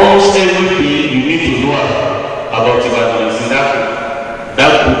almost everything you need to know about Ibadan is in that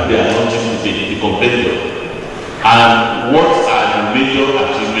book they are launching today, the compendium. And what are the major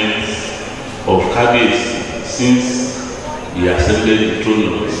achievements of Kabiyesi since he ascended the throne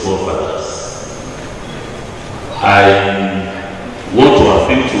of his forefathers? I want to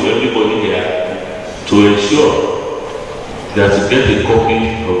appeal to everybody here to ensure that you get a copy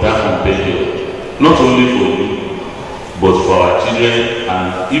of that compendium, not only for you, but for our children and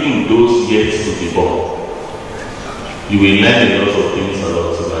even those yet to be born. You will learn a lot of things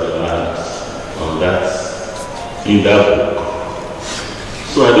about the land on that, in that book.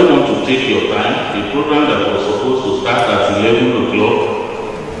 So I don't want to take your time. The program that was supposed to start at 11 o'clock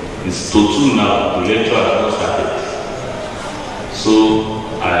is to 2 now. The lecture has not started. So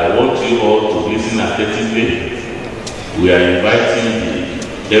I want you all to listen attentively. We are inviting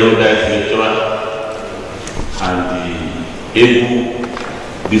the erudite lecturer and the able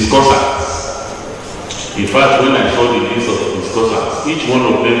discussers. In fact, when I saw the list of discussers, each one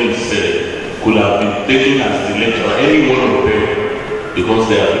of them is could have been taken as the lecturer, any one of them, because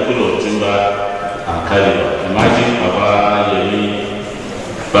they are people of timber and caliber. Imagine Baba Remi,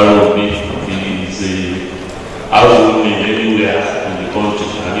 Balogun is a household name anywhere in the country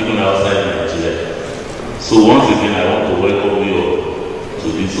and even outside Nigeria. So once again, I want to welcome you all to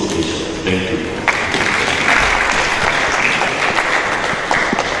this occasion. Thank you.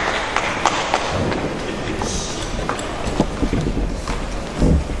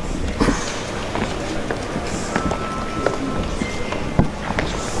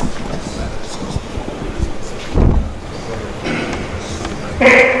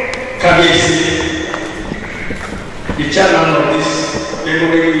 The chairman of this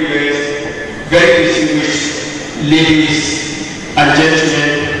memorial event, very distinguished ladies and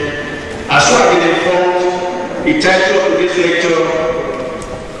gentlemen, as well as been informed, the title of this lecture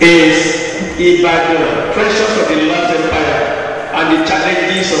is Ibadan, Treasures of the Last Empire and the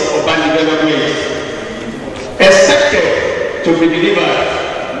Challenges of Urban Development, accepted to be delivered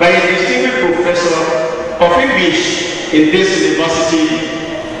by a distinguished professor of English in this university,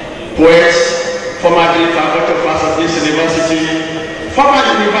 poet, formerly faculty of arts of this university, former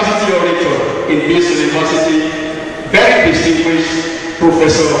university orator in this university, very distinguished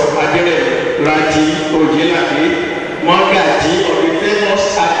Professor Aderemi, Raji-Oyelade, Mogaji of the famous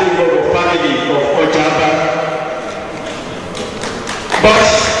Adegboro family of Ojaba. But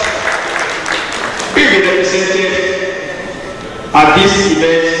being represented at this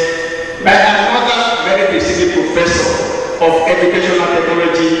event by another very distinguished professor of educational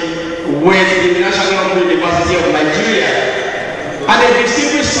technology with the National University of Nigeria, and a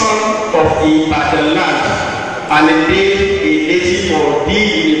distinguished son of Ibadan land, and indeed a native of the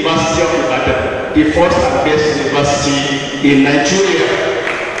University of Ibadan, the first and best university in Nigeria.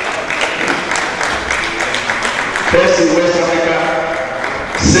 First in West Africa,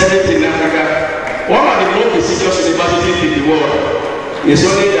 seventh in Africa. One of the most prestigious universities in the world is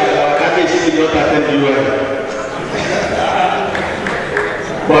only that our cabbage did not attend the UN.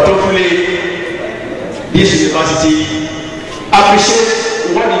 But hopefully, this university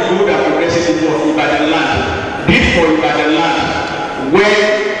appreciates what the good and progressive people of Ibadan land did for Ibadan land when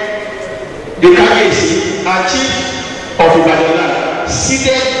the Kabiyesi and chief of Ibadan land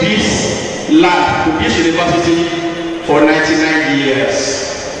ceded this land to this university for 99 years.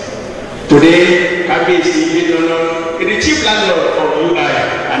 Today, Kabiyesi is the chief landlord of UI,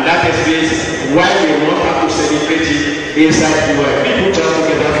 and that explains why we will not have to celebrate it inside UI. People come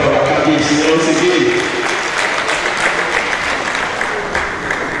together for our Kabiyesi once again.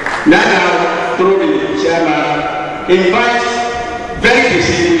 Now, through the chairman, invite very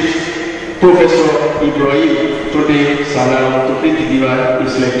distinguished Professor Ibrahim today Salam to please deliver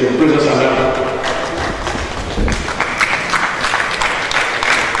his lecture. Professor Salam.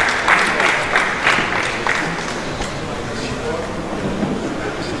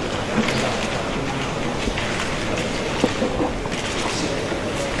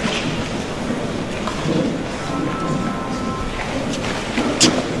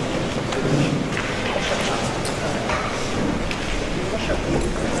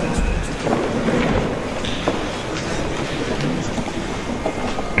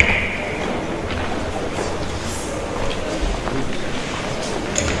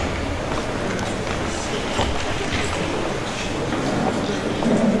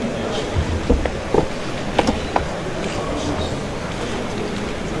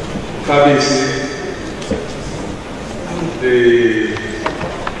 the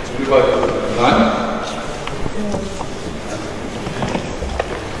land.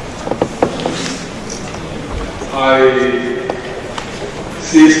 I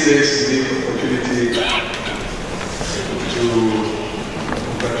seize this unique opportunity to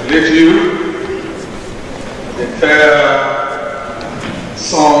congratulate you, the entire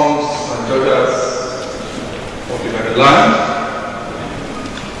sons and daughters of the land,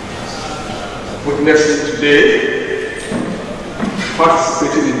 witnessing today,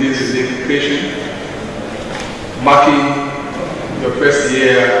 participating in this unique occasion, marking your first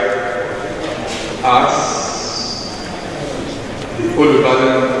year as the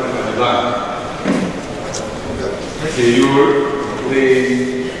Ibadan of the land. May you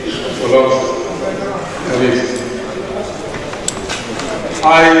reign for long. I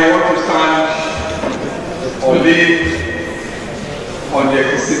want to stand only on the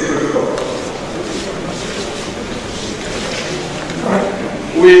existing protocol.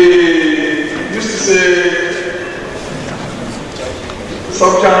 We used to say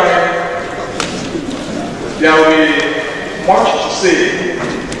sometimes there will be much to say,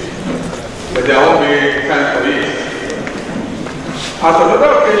 but there won't be time for it. At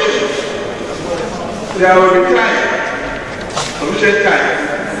another occasion, there will be time, sufficient time,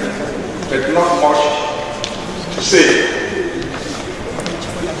 but not much to say.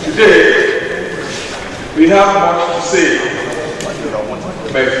 Today, we have much to say,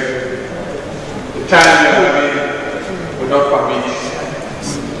 but the time we are having will not permit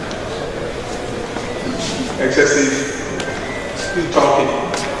excessive talking.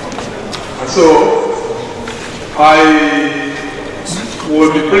 And so, I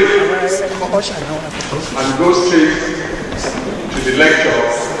will be brief and go straight to the lecture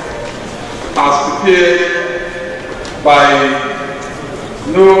as prepared by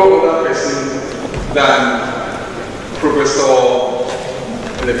no other person than Professor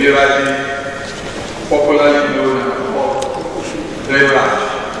Raji-Oyelade, popularly known as Remi.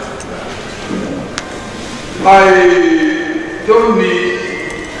 I don't need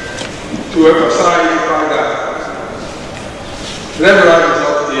to emphasize the fact that Remi is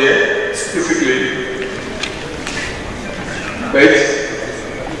not here physically, but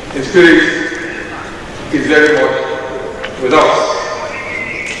his spirit is very much with us.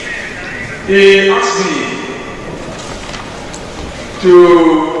 He asked me to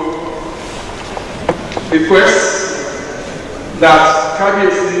request that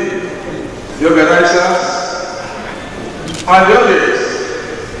Kabiyesi, the organizers, and the others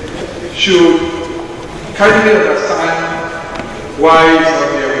should kindly understand why he's not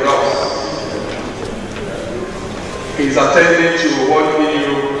here with us. He's attending to one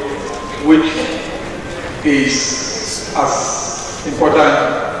video which is as important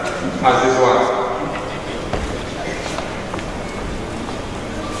as this one.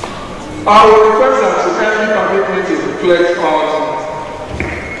 I will request that to kindly permit me to reflect on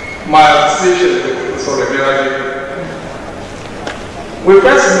my association with Professor Remi. We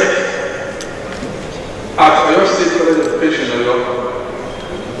first met at Oyo State College of Education,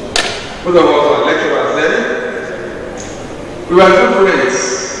 Both of us were lecturers then. We were good friends.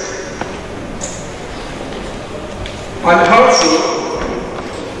 And also,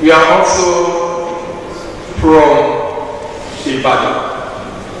 we are also from Ibadan,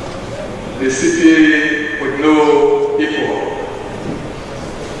 the city with no equal.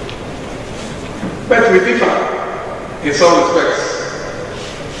 But we differ in some respects.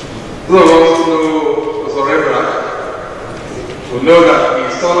 Those of us who know Remi will know that he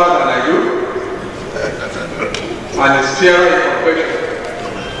is taller than I do and is fairer in complexion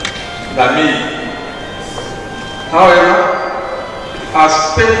than me. However, as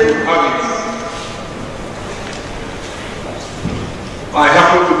fate would have it, I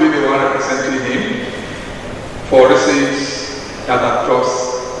happen to be the one representing him for reasons that I've just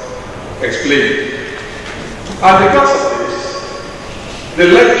explained. And because of this, the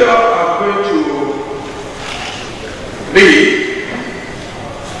lecture I'm going to read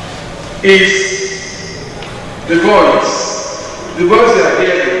is the voice. The voice they are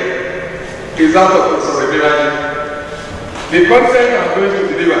hearing is that of Professor Remi. The content I'm going to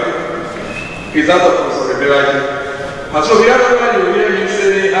deliver is that of Professor Remi. And so wherever you hear me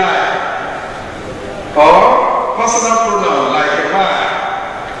saying I or personal pronoun like a man,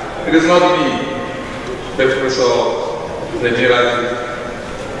 it is not me, but Professor Remi.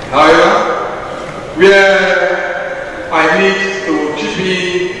 However, where I need to give me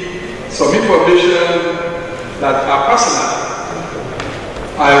some information that are personal,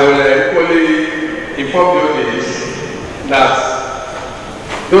 I will equally inform the audience that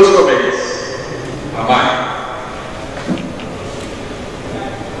those comments are mine.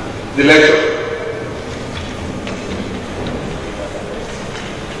 The lecture.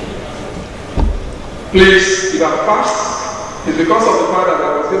 Please, if I'm fast, it's because of the fact that I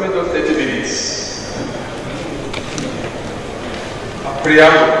was given just 30 minutes. A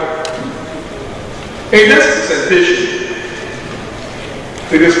preamble. In this presentation,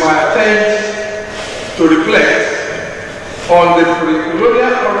 it is my attempt to reflect on the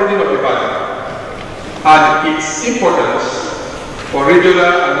pre-colonial origin of Ibadan and its importance for regional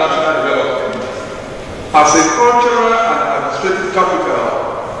and national development as a cultural and administrative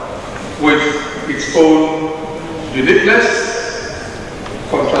capital with its own uniqueness,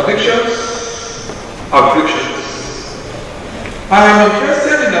 contradictions, and frictions. I am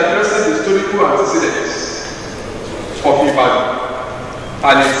interested in addressing the historical antecedents of Ibadan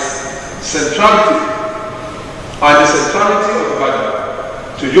and its centrality of Ibadan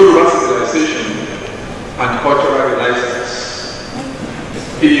to Yoruba civilization and cultural renaissance.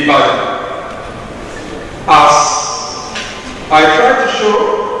 Ibadan, as I try to show,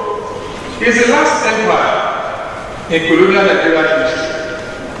 is the last empire in colonial Nigerian history.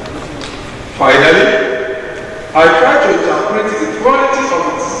 Finally, I try to interpret the quality of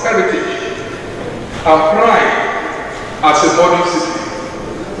its heritage and pride as a modern city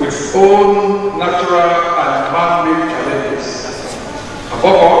with its own natural and man-made challenges.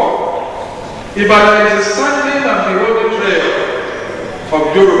 Above all, Ibadan is a standing and beholding trail of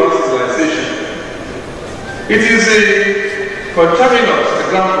Yoruba civilization. It is a contaminous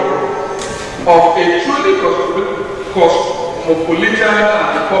example of a truly cosmopolitan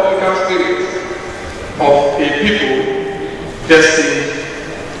and republican spirit of a people destined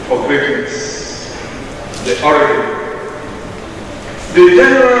for greatness. The origin. The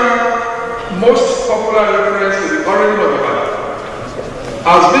general, most popular reference to the origin of Ibadan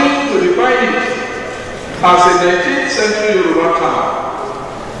has been to define it as a 19th century Yoruba town.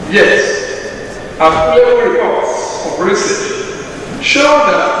 Yes, available reports of research show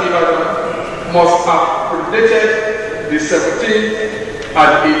that Ibadan must have predated the 17th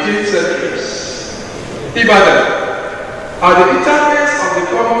and 18th centuries. Ibadan, at the interface of the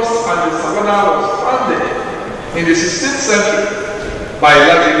Commons and the Savannah, was founded in the 16th century by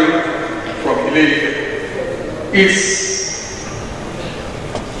Balogun from Ile-Ife. Its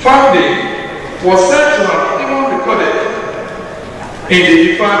founding was said to have even recorded in the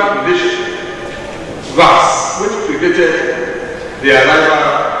Ifa edition verse which predated the arrival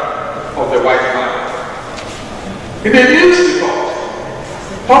of the white man. In a news report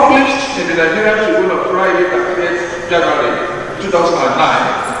published in the Nigerian Tribune of Friday, 30th January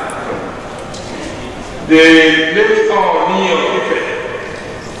 2009, the late Oni of Ife,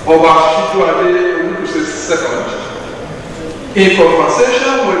 Mogaji II, in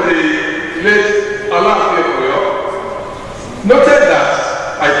conversation with the late Alli-Okunmade, noted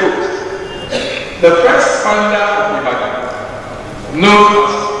that, I quote, the first founder of Ibadan, known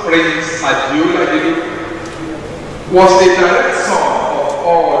as Prince Raji-Oyelade, was a direct son of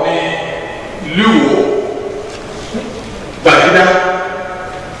Oni Luo Bagida,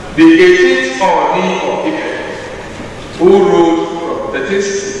 the 18th Oni of Ife, who ruled from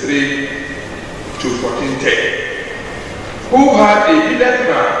 1363 to 1410, who had a village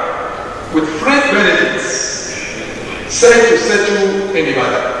ground with French benefits said to settle in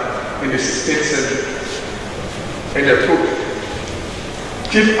Ibadan in the 16th century. In the truth,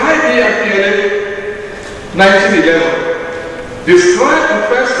 Chief Alli-Okunmade, 1911, described the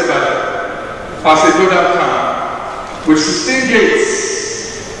first Ibadan as a modern town with 16 gates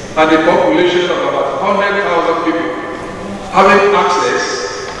and a population of about 100,000 people having access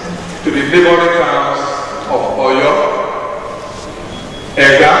to the neighboring towns of Oyo,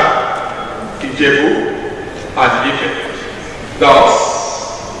 Ega, Ijebu, and Ife. Thus,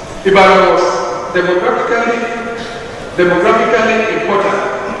 Ibadan was demographically important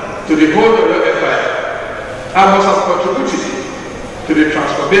to the whole of the empire and must have contributed to the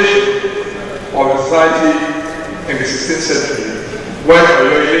transformation of the society in the 16th century when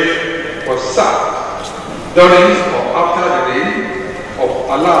Oyelade was sacked during or after the reign of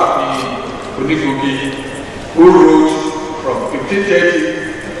Alli-Okunmade, who ruled from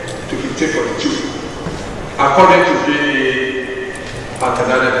 1530 to 1542, according to J.A.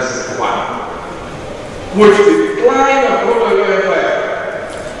 Antanana's 1. With the decline of the whole empire,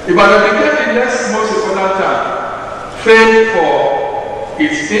 Ibadan became the next most important town, famed for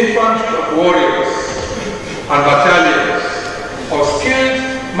its infantry of warriors and battalions of skilled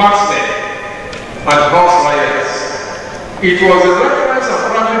marksmen and horse riders. It was a reference and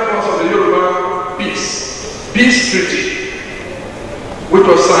primary force of the Yoruba peace treaty, which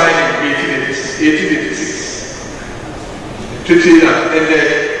was signed in 1886. The treaty that ended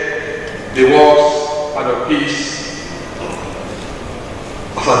the wars and of peace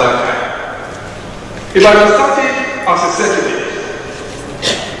at that time. Ibadan started as a settlement,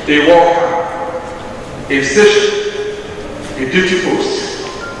 a war camp, a station, a duty post,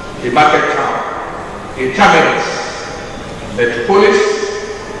 a market town, a terminus, a metropolis,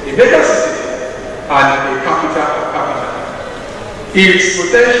 a mega city, and a capital of capital. Its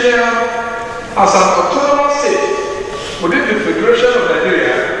potential as an autonomous state within the Federation of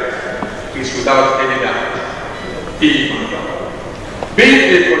Nigeria is without any doubt. Being a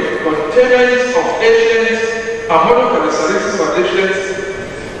containment of ancient and modern characteristics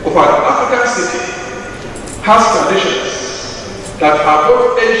of an African city has traditions that are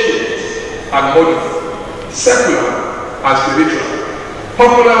both ancient and modern, secular and spiritual,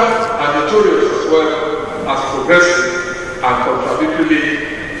 popular and notorious as well as progressive and contradictorily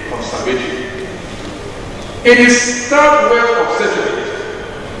conservative. In its third wave of settlement,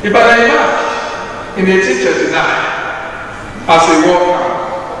 Ibadan emerged in 1839 as a war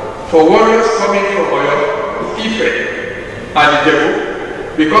camp for warriors coming from Oyo, Ife, and Ijebu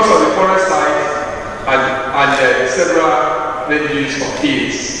because of the forest site and several ranges of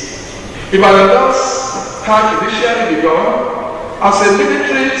hills. Ibadan thus had initially begun as a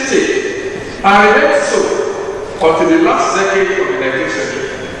military state and remained so until the last decade of the 19th century.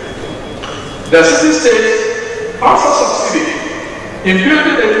 The city-state also succeeded in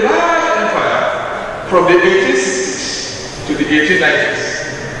building a large empire from the 1860s to the 1890s,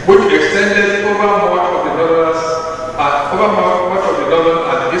 which extended over much of the northern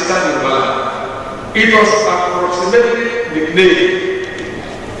and eastern Yorubaland. It was approximately nicknamed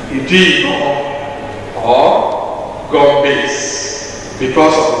Idino or Gombase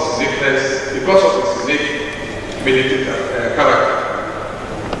because of its uniqueness, because of its unique military character.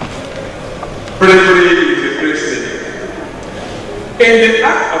 Bravery is a great thing. In the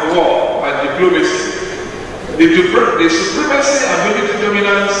act of war and diplomacy, the supremacy and military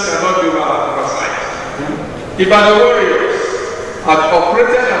dominance cannot be overemphasized. Ibadan warriors had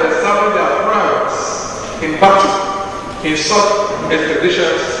operated and established their prowess in battle in such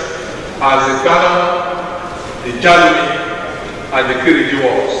expeditions as the Ghana, the Jalumi, and the Kiriji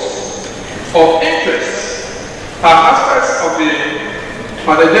Wars. Of interest are aspects of the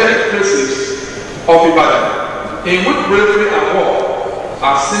panegyric places of Ibadan, in which bravery and war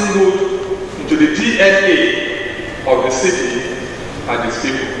are singled into the DNA of the city and its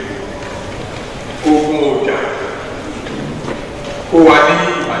people. Ogun Owani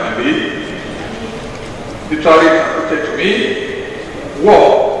Imadile, literally translated to me, war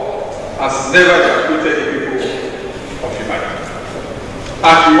has never defeated the people of Ibadan.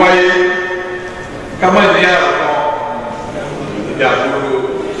 Akiwaye, Kamania, Adegboro,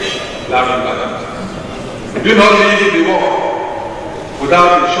 Ibadan. Do not leave the war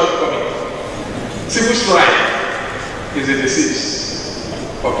without a shortcoming. Civil strife is a disease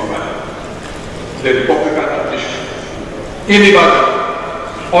of Ibadan, the Republican tradition. In Ibadan,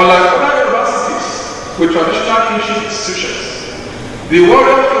 unlike other universities with traditional teaching institutions, The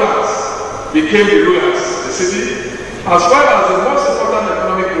warrior class became the rulers of the city, as well as the most important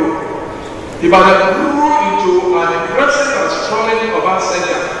economic group. Ibadan grew into an impressive and sprawling urban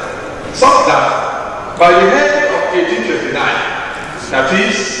center, such that by the end of 1829, that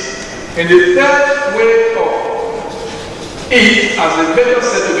is, in the third wave of it as a major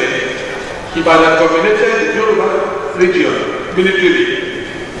settlement, Ibadan dominated the Yoruba region militarily,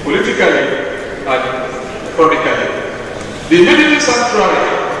 politically, and economically. The military sanctuary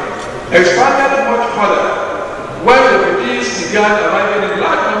expanded much further when refugees began arriving in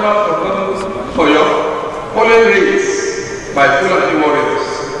large numbers from Northern Oyo, following raids by Fulani warriors.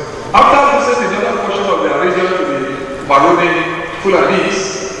 After losing the northern portion of their region to the marauding Fulanis,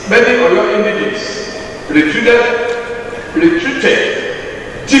 many Oyo indigenes retreated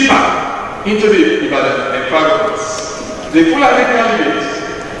deeper into the Ibadan environments. The Fulani caliphate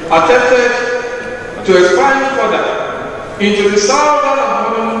attempted to expand further into the southern and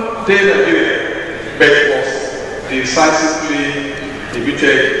modern-day Nigeria, but was decisively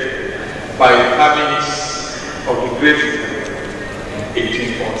defeated by the armies of the Great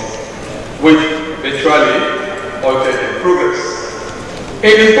 1840, which eventually altered their progress.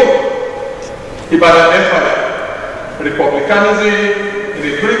 In the book, Ibadan Empire, Republicanism in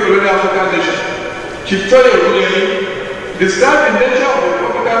the pre-colonial African nation, Chief Raji-Oyelade described the nature of the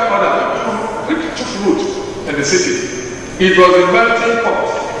Republican order which took root in the city. It was the melting pot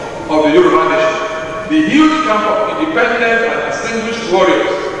of the Yoruba nation, the huge camp of independent and distinguished warriors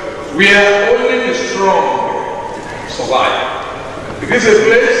where only the strong survive. It is a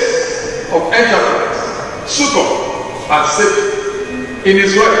place of enterprise, succor, and safety. In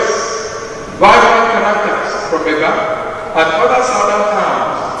its west, vibrant characters from Mega and other southern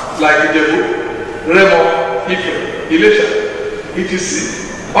towns like Ijebu, Remo, Ife, Ilesha,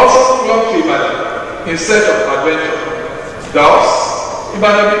 etc. also flocked to Ibadan in search of adventure. Thus,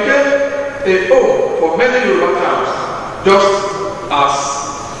 Ibadan became a home for many Yoruba towns, just as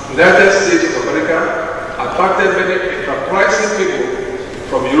the United States of America attracted many enterprising people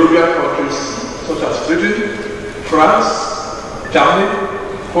from European countries such as Britain, France, Germany,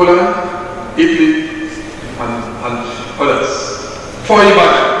 Poland, Italy, and others. For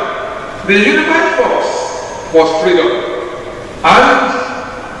Ibadan, the unified force was freedom and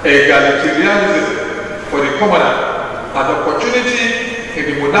egalitarianism for the commoner, and opportunity in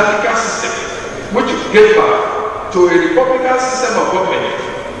the monarchical system, which gave birth to a republican system of government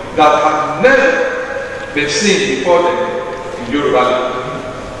that had never been seen before then in Yoruba land.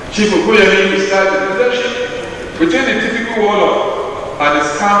 Chief Okoyemi described the relationship between the typical warlord and his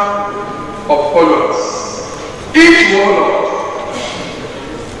camp of followers. Each warlord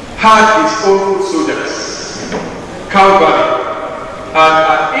had his own foot soldiers, cavalry, and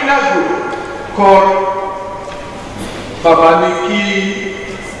an inner group called Babaniki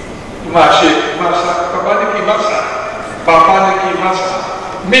Masha,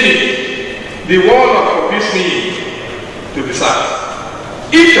 meaning the warlord forbids me to decide.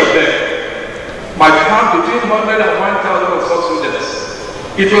 Each of them might have between 100 and 1,000 of such soldiers.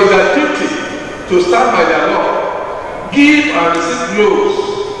 It was their duty to stand by their law, give and receive blows,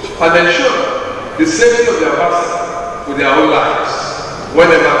 and ensure the safety of their vassals with their own lives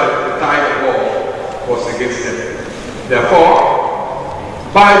whenever the tide of war was against them. Therefore,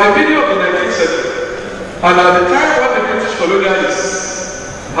 by the middle of the 19th century, and at the time when the British colonialists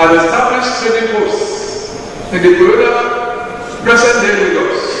had established trading posts in the colonial present-day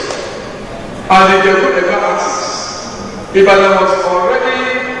Lagos and the Jebu-Ega axis, Ibadan was already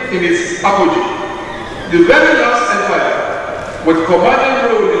in its apogee. The very last empire, with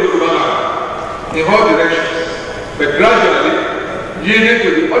commanding role in Yoruba land in all directions, but gradually yielding to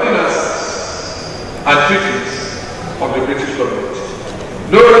the ordinances and treaties of the British government.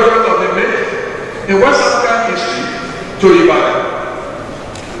 No reference has been made in West African history to Ibadan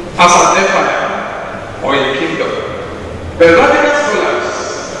as an empire or a kingdom. But radical scholars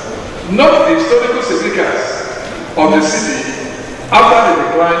note the historical significance of the city after the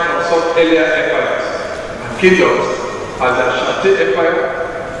decline of some earlier empires and kingdoms as the Ashanti Empire,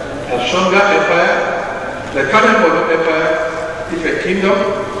 the Shonga Empire, the Kanem Empire, Ife Kingdom,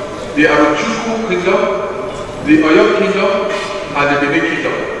 the Aruchuku Kingdom, the Oyo Kingdom, and the Benin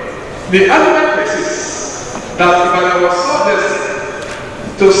Kingdom. The argument persists that Ibadan was so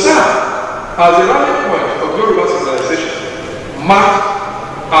destined to serve as the rallying point of Yoruba civilization, marked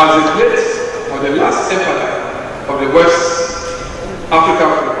as the late or the last empire of the West African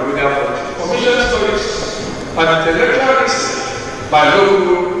colonial frontier. Commission studies and intellectual research by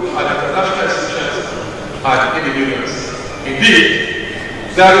local and international institutions and individuals. Indeed,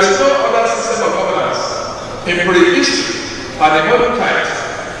 there is no other system of governance in prehistory and a modern type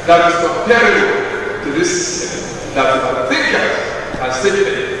that is comparable to this system that the thinkers and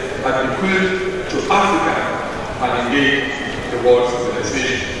statesmen have bequeathed to Africa and engage the world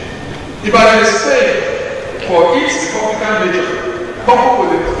civilization. Ibadan is famed for its republican nature, coupled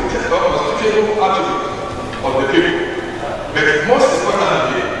with the constitutional attribute of the people. But most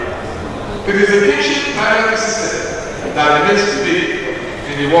importantly, it is a kingship hierarchy system that remains today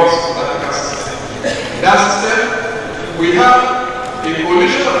in the world's political system. In that system, we have a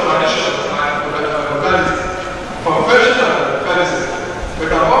coalition of tradition and modernity, confession and radicalism, but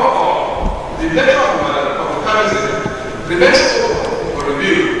above all, the nature of radicalism remains open for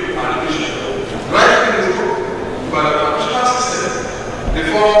review and revision. Right in this book, by the traditional system,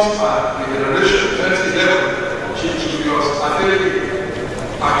 reforms and the generation 2011, Chief Julius Aderemi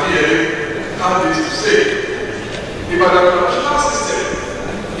have this to say. The traditional system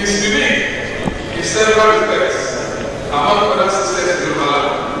is unique in several respects among other systems in the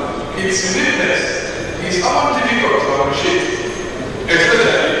world. Its uniqueness is often difficult to appreciate,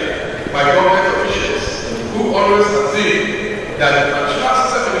 especially by government officials who always assume that the traditional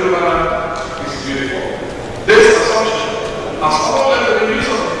system in the world is beautiful. This assumption has often led to the use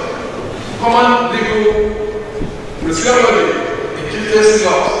of common legal phraseology in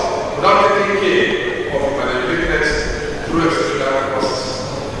judicial laws without taking care of manipulations through extrajudicial process.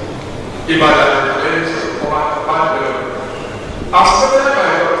 Ibadan claims to command Balogun. As stated by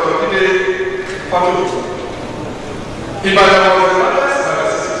Dr. Ibadan was the largest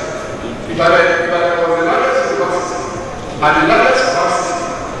university. Ibadan was the largest university and the largest university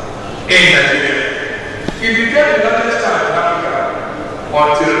in Nigeria. It became the largest town in Africa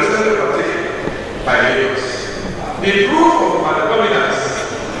until recently overtaken by Lagos. The proof of dominance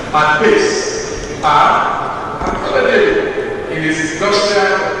and pace are available in its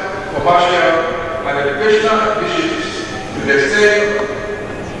industrial, commercial, and educational initiatives to the extent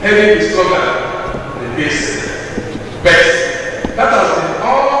heavy slogan the basic. But that has been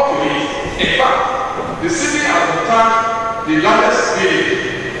all to it. In fact, the city has been tagged the largest village,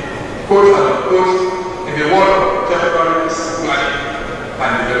 quote and unquote, in the world of temporary planning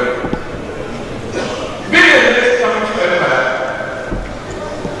and development. Being a village capital empire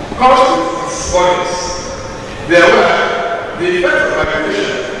comes with its bodies. There were the effects of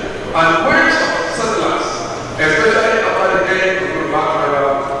migration and waves of settlers, especially after the end of the Black River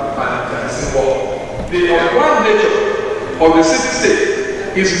and the Civil War. The urban nature of the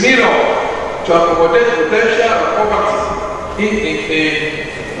city-state is mirrored to accommodate potential of poverty in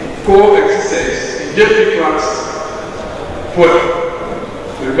coexistence in JP class poem.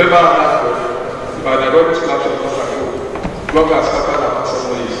 Remember that poem about the Robert's collapse of Moshood, blockers scattered among some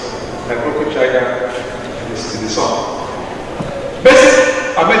ways, like broken China and the sun.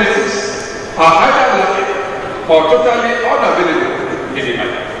 Basic amenities are either lacking or totally unavailable in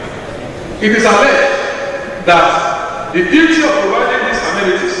Ibadan. It is alleged that the duty of providing these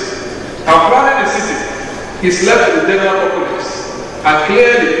amenities and planning the city is left to the general populace, and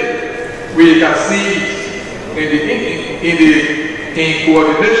clearly we can see it in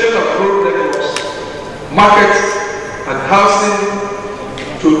coordination of road networks, markets, and housing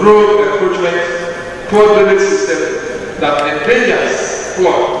to road encroachment toward drainage system that endangers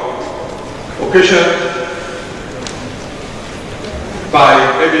flood occasioned by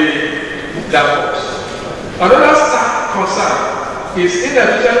heavy downpours. Another stark concern is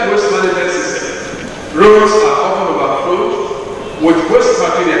inefficient waste management system. Roads are often overflowed with waste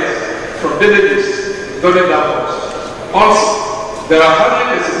materials from drainages during downpours. Also, there are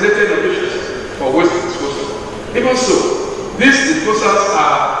hardly designated locations for waste disposal. Even so, these disposals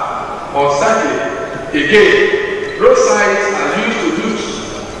are unsightly. Again, roadsides are used to use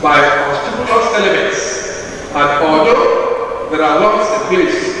by unscrupulous elements, and although there are laws in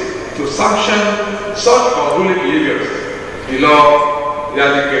place to sanction such unruly behaviors, the law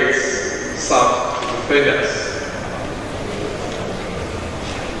relegates some offenders.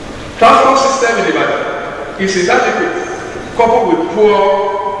 Transport system in Ibadan is inadequate, coupled with poor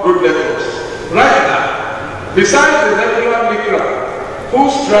road networks. Right now, besides the regular micra,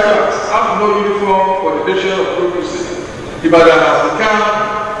 whose drivers have no uniform coordination of road usage, Ibadan has become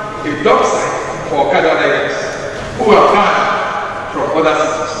a dump site for Okada riders who are banned from other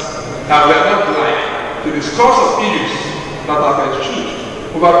cities. And we are not blind to the scores of issues that have ensued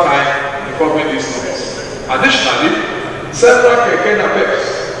over time involving these laws. Additionally, several keke napeps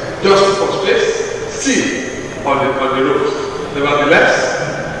just for space still on the roads.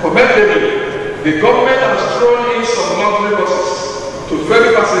 Nevertheless, commendably, the government has thrown in some luxury buses to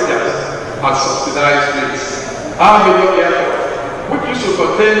ferry passengers at subsidized rates. Our major airport, which used to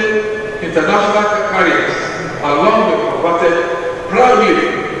contain international carriers, and long been converted proudly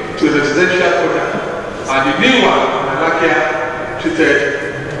to a residential quarter, and the new one, Nanakia, treated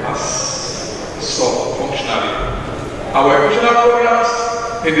as so functionally. Our educational programs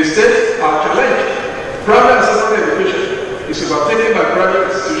in the state are challenged. Private and secondary education is overtaken by private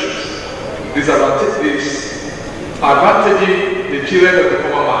institutions, advantaging the children of the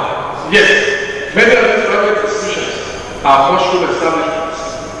common man. Yes, many of these private institutions are mushroom establishments,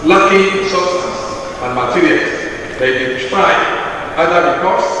 lacking in substance and materials. They try either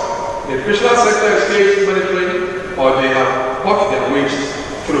because the educational sector escapes monitoring or they have cut their ways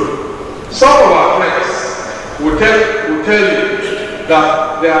through. Some of our friends will tell you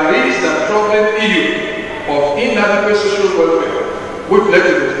that there is the troubling issue of inadequate social welfare, which led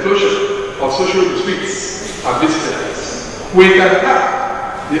to the explosion of social disputes and misdemeanors. We can have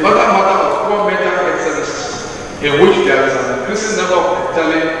the other matter of poor mental health services, in which there is an increasing number of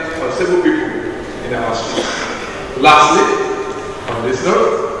mentally unstable people in our streets. Lastly, on this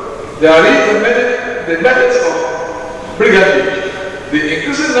note, there is the methods of brigandage, the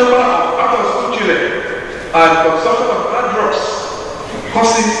increasing number of out-of-school children, and consumption of hard drugs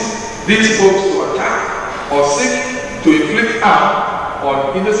causes these folks to attack or seek to inflict harm on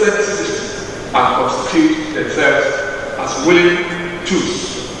innocent citizens and constitute themselves as willing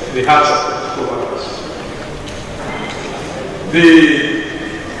tools in the hands of political violence. The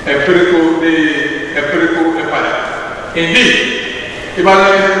empirical empire. Indeed,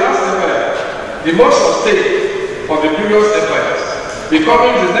 Ibadan is the last empire, the most sustained of the previous empires,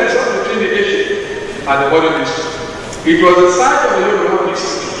 becoming the nexus between the ancient and the modern history. It was the site of the Yoruba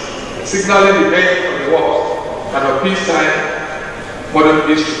history, signaling the end of the war and of peacetime modern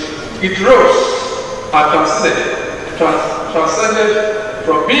history. It rose and transcended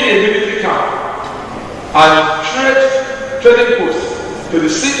from being a military camp and trading post to the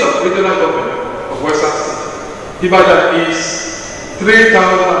seat of regional government of Western State. Ibadan is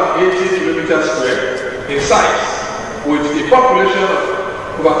 3,080 kilometers square in size, with a population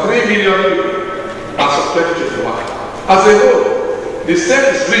of over 3 million people as of 2021. As a whole, the state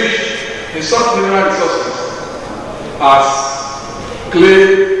is rich in such mineral resources as clay,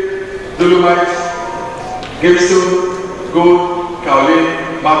 dolomite, gemstone, gold, kaolin,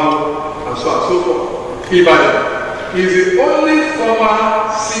 marble, and so on and so forth. Ibadan is the only former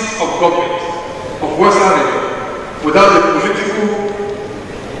seat of government of Western region without the political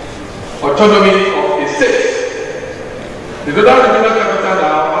autonomy of a state. The northern regional capital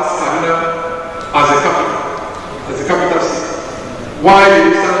now has Kaduna as a capital city, while the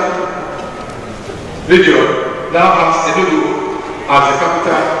eastern region now has Enugu as the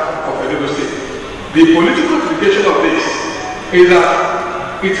capital of Enugu State. The political implication of this is that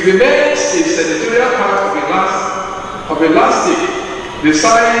it remains a senatorial part of a last state, the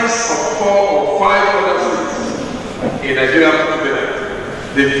size of 4 or 5 other states in Nigeria together.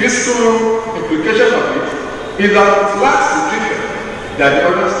 The fiscal implication of it is that it lacks the treatment that the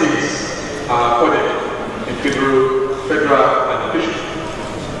other states are afforded in federal education.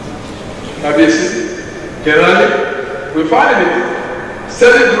 Now, generally, we find it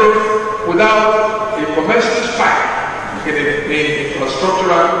steady growth without a commensurate spike in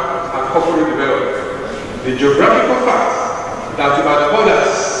infrastructural and corporate development. The geographical fact that Ibadan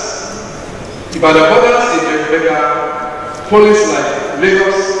borders in mega police like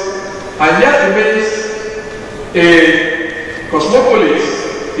Lagos and yet remains a cosmopolis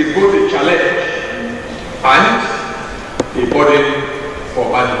is both a challenge and a burden for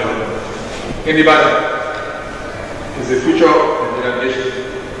urban development. In Ibadan is the future of the Nigerian nation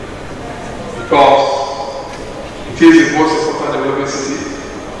because it is the most important development city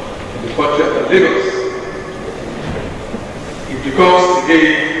in the country after Lagos. It becomes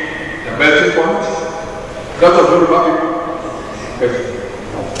again a melting point, not of Yoruba people, but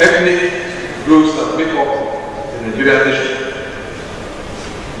of ethnic groups that make up the Nigerian nation.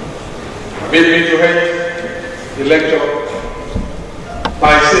 Made me to end the lecture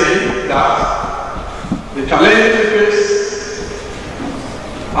by saying that the challenges we face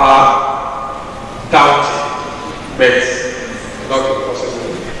are daunting, but not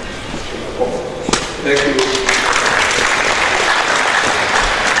impossible. Thank you.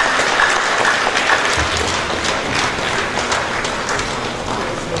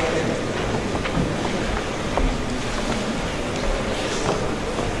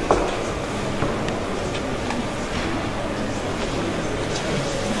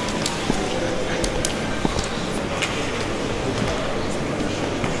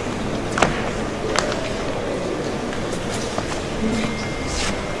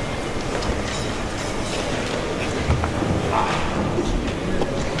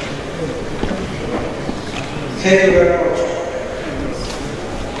 Thank you very much.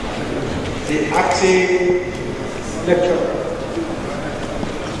 The acting lecturer.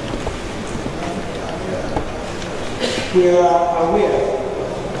 We are aware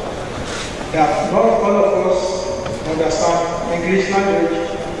that not all of us understand English language.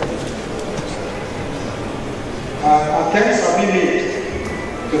 Attempts have been made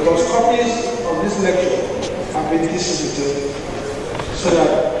because copies of this lecture have been distributed so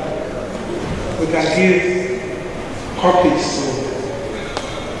that we can give copies to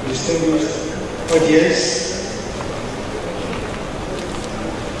distinguished audience.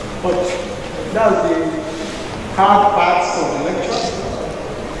 But that's the hard parts of the lecture.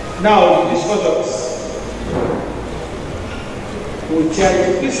 Now we discuss of this. We tear it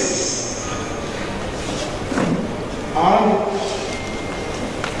to pieces. And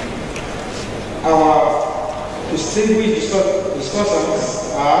our distinguished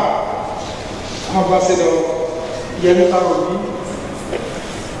discussants are Ambassador Remi,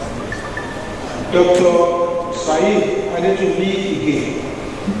 Dr. Said Adegboro,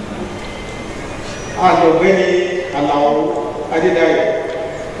 and Remi Adegboro,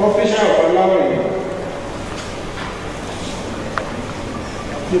 Professor of Alli-Okunmade.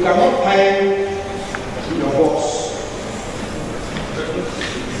 You cannot time your boss.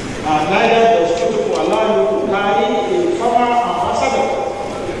 And neither does protocol allow you to carry a former ambassador.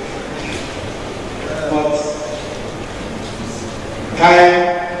 But time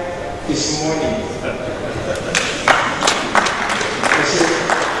is money.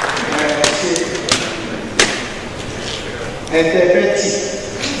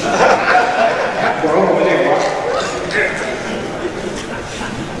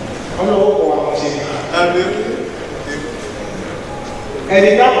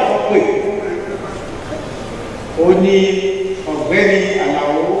 Ẹni dábàá kọ́ pé ó ní ọ̀gbẹ́ni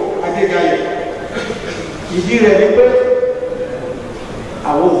Alli-Okunmade. Ìdí rẹ̀ ni pé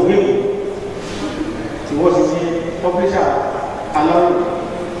àwọn òwe tí wọ́n ti ní pọ́blíṣà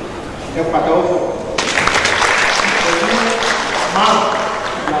Alli-Okunmade ẹ pàtàkì fún ẹ̀yìn márùn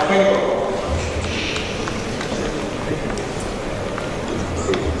làpẹ́kọ̀ọ́.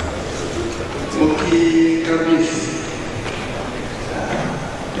 Mo kí kábíyèsí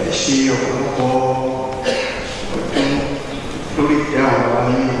ṣe ọ̀pọ̀lọpọ̀ ọdún lórí ìdá àwọn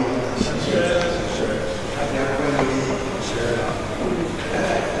aláyé àdàpẹ́ lórí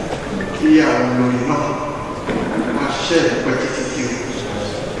kí àwọn olórí náà máa ṣiṣẹ́ ìpẹ́ títí tí o.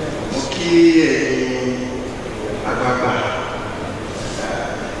 Mo kí ẹ̀yin àgbààgbà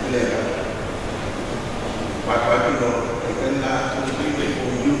ilẹ̀ pàápàá jùlọ ẹgbẹ́ ńlá tó ń gbé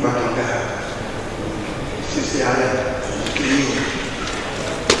ojú gbàgede ṣíṣe alẹ́ kí ni o.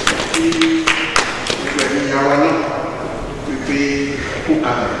 Gbogbo ẹ̀mí ìyàwó náà wípé kó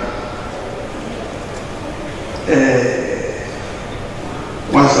kalẹ̀.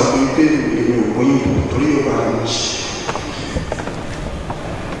 Wọ́n sọ fún pé èmi ò bóyìnbó torí yóò bá wọn ṣe.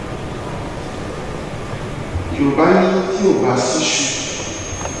 Yorùbá ní tí ò bá síṣu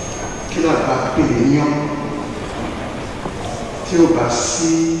kí làbá pè ní yán, tí ò bá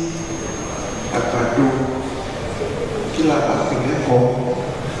sí àgbàdo kí làbá pè lẹ́kọ̀ọ́.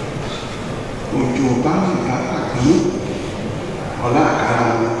 Òjò bá ń bá pàgbé ọ̀la àkàrà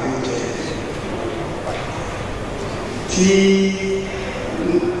wọn tó jẹ. Tí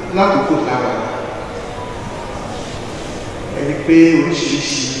lákòókò lára ẹni pé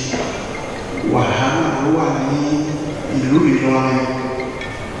oríṣiríṣi wàhálà ló wà ní ìlú Ìlọrin.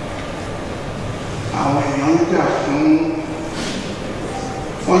 Àwọn èèyàn ń jà fún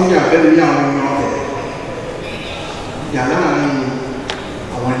wọ́n ń jà bẹ́ẹ̀ ní àwọn èèyàn rẹ̀. Ìjà láàrin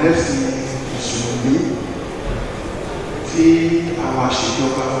àwọn ẹlẹ́sìn Mùsùlùmí tí àwọn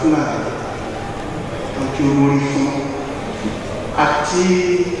àṣejọba Fúlàní tọ́jú olórí fún àti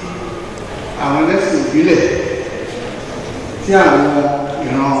àwọn ẹlẹ́sìn ìbílẹ̀ tí àwọn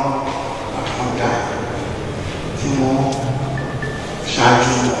ìran àkàndá tí wọ́n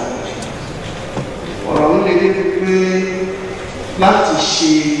ṣáájú ọ̀rọ̀ ń lè débi pé láti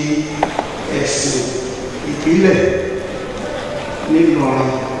ṣe ẹ̀sìn ìbílẹ̀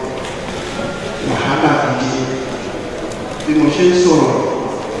nílọrin wàhálà gidi. Bí mo ṣe ń sọ̀rọ̀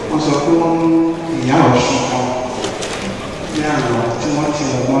wọ́n sọ pé wọ́n mú ìyá Ọ̀ṣun kan ní àná tí wọ́n ti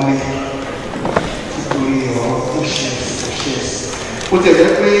wọ́n mọ́lé nítorí ọ̀rọ̀ tó ṣe ó tẹ̀lé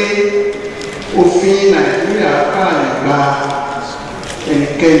pé òfin Nàìjíríà káàlì gba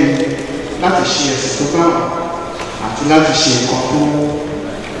ẹnikẹ́ni láti ṣe ẹ̀sìn tó bá wọn àti láti ṣe nǹkan tó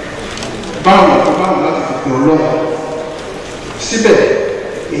bá wọn láti fi pè Ọlọ́run. Síbẹ̀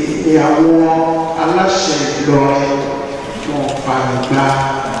èyí àwọn aláṣẹ Ìlọrin tí wọ́n fààyè gba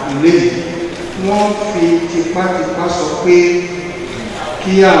ilé wọ́n fi tipátipá sọ pé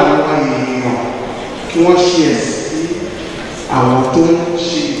kí àwọn èèyàn kí wọ́n ṣe ẹ̀sìn sí àwọn tó ń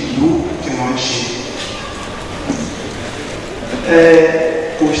ṣe ìlú tí wọ́n ń ṣe.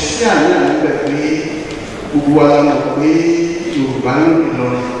 Kò sí àníyàn níbẹ̀ pé gbogbo wa la mọ̀ pé Yorùbá ló ń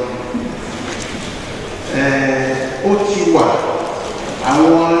lọrin. Ó ti wà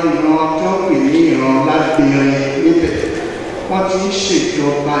àwọn ìran tó ń pè ní ìran lágbèrè níbẹ̀ wọ́n ti ń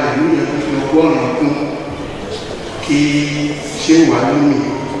ṣèjọba ìlú yẹn fún ọgọ́rùn-ún ọdún kí ṣé wà lómi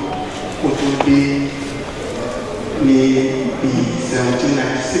kó tó dé ní bíi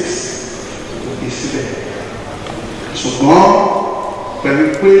 1796 òbí síbẹ̀. Ṣùgbọ́n pẹ̀lú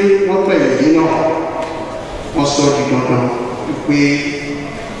pé wọ́n pẹ̀lú ìdí náà wọ́n sọ di dandan wípé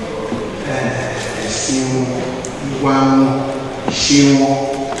ẹ̀sìn wọn, ìwà wọn, ìṣe wọn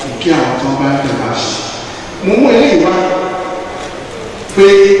kí àwọn tó ń bá ń dàgbà ṣe. Mo mú eléyìí wá pé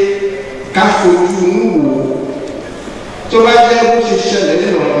ká fojú inú wò ó tó bá jẹ́ bó ṣe ṣẹlẹ̀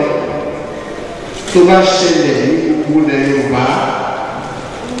nílọrin tó bá ṣẹlẹ̀ ní gbogbo ilẹ̀ Yorùbá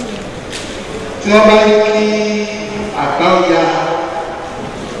tí wọ́n bá ní kí àgbá ọ̀ya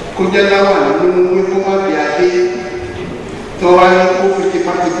kó jẹ́ láwà nínú wí kó má bí adé tí wọ́n bá ní kó fi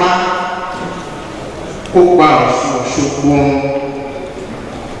tipátipá kó pa Ọ̀ṣun Òṣogbo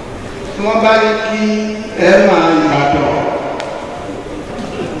tí wọ́n bá ní kí ẹ máa Ìbàdàn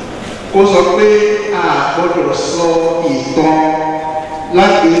kó sọ pé a gbọ́dọ̀ sọ ìtàn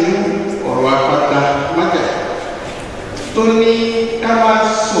lágbèlú ọ̀rọ̀ àpáta Mágàjí tó ní ká má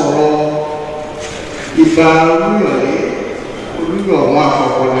sọ̀rọ̀ ìbà Olúyọ̀lé wọn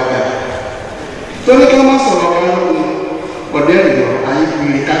àfọ̀kọ̀lájà tó ní ká má sọ̀rọ̀ Balogun Ọ̀dẹ́rìyọ̀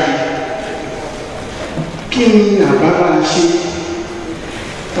ayégbére káàkiri. Kí ni àbá máa ṣe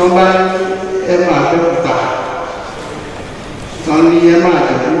tó bá ẹnu Abẹ́òkúta tó ní ẹnu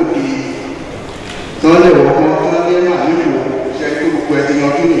Àjàgbó Òde tó lè wọ́pọ̀ tó ní ẹnu àníwò ṣe tó gbogbo ẹ̀dín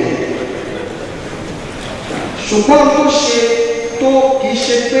ọdún yẹn. Ṣùgbọ́n tó ṣe tó kìí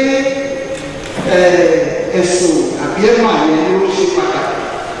ṣe pé ẹ̀sùn àbí ẹ̀mà yẹn ló ṣe pàtàkì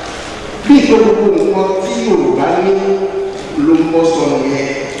bí ìtò gbogbo nǹkan tí Yorùbá ní ló ń bọ́ sọ nìyẹn.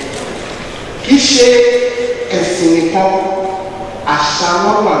 Kìí ṣe ẹ̀sìn nìkan, àṣà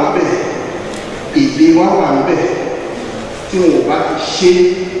wọn wà níbẹ̀, èdè wọn wà níbẹ̀ tí wọn ò bá ti ṣe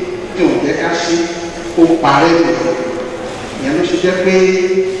tí wọn jẹ́ ká ṣe ó parẹ́ nìyẹn. Ìyẹn ló ṣe jẹ́ pé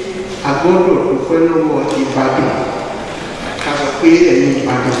a gbọ́dọ̀ dúpẹ́ lọ́wọ́ Ìbàdàn ká sọ pé ẹ̀yin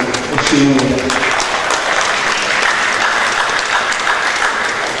Ìbàdàn ó ṣe ń wọ̀.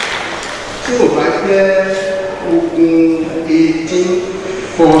 Tí ò bá jẹ́ ogun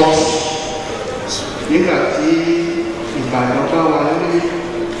 1840 nígbà tí Ìbàdàn bá wà ní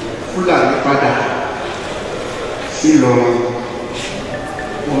Fúlàní padà sí Ìlọrin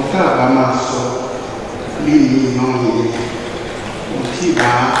wọn tá a bá máa sọ lílì iná yìí wọn tí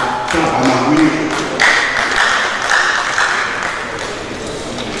bá tá a bá máa wí.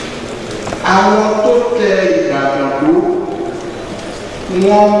 Àwọn tó tẹ Ìbàdàn ló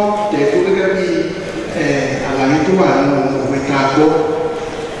wọ́n tẹ̀kọ́ gẹ́gẹ́ bí àlàyé tó wà nínú òwe tá a gbọ́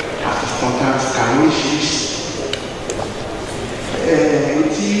àtìkọ́ta kàwé oríṣiríṣi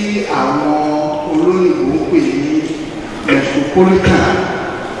tí àwọn olóyìnbó ń pè ní metropolitan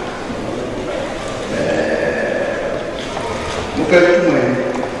mo fẹ́ túmọ̀ ẹ̀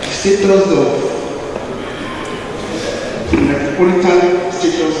status of metropolitan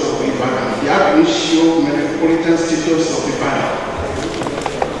status of Ibadan. The Aboriginal metropolitan status of Ibadan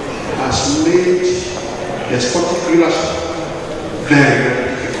has made the sporting relationship very,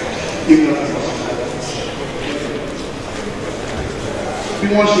 very difficult, if not impossible. Bí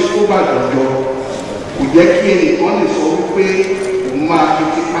wọ́n ṣe kó Ìbàdàn jọ kò jẹ́ kí ẹnìkan lè sọ wípé òun máa fi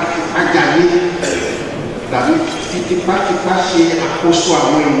tipátipá jalè tàbí fi tipátipá ṣe àkóso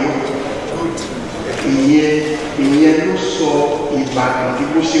àwọn èèyàn. Ìyẹn ló sọ Ìbàdàn bí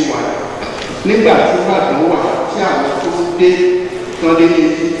bó ṣe wà. Nígbà tí Ìbàdàn wà tí àwọn tó dé tán dé ní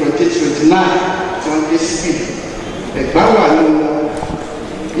 2029 tán dé síbì Ẹ̀gbá wà nínú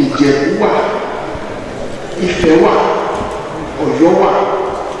Ìjẹ̀bú wà, Ifẹ̀ wà, Ọ̀yọ́ wà.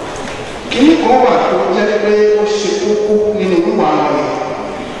 Kíní kan wà tó jẹ́ pé ó ṣe kókó nínú wíwà rẹ̀.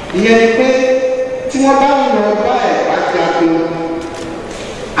 Ìyẹn ni pé tí wọ́n bá ń lọ bá Ẹ̀gbá jagun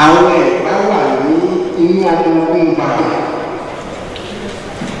àwọn Ẹ̀gbá wà ní inú ọmọ ogun Ìbàdàn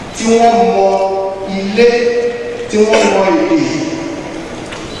tí wọ́n mọ ilé tí wọ́n mọ èdè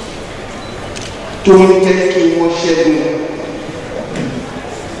tó ń jẹ́ kí wọ́n ṣẹ́gun.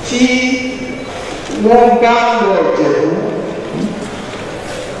 Tí wọ́n bá lọ Ìjẹ̀bú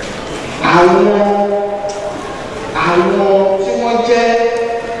àwọn tí wọ́n jẹ́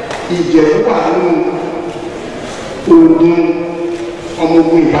Ìjẹ̀bú wà nínú ogun ọmọ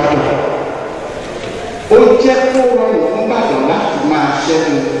ogun Ìbàdàn. Ó jẹ́ kó rọrùn fún Ìbàdàn láti máa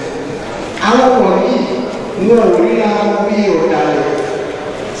ṣẹ́gun. Àwọn wọ̀nyí wọn ò ríra wọn bí ọ̀dàlẹ̀.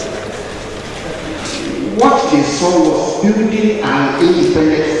 What they saw was building an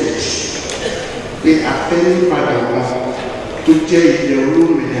independent state. They are telling Ìbàdàn wọn tó jẹ́ ilẹ̀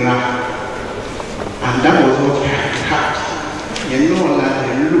olómìnira, and that was what I had. Yẹn náà la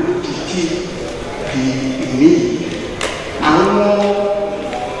lè lò títí di ìní. Àwọn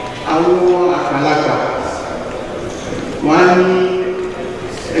àgbàlagbà wọn á ní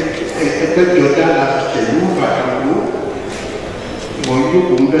ẹgbẹ́jọdá la tẹ̀lé Ìbàdàn ló ìwọ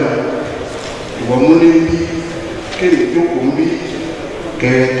jókòó ń bẹ̀rẹ̀ ìwọ múlé ń bí kéde jókòó ń bí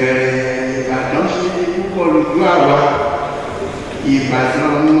kẹ̀rẹ̀kẹ̀rẹ̀ Ìbàdàn sí púpọ̀ lójú àwa.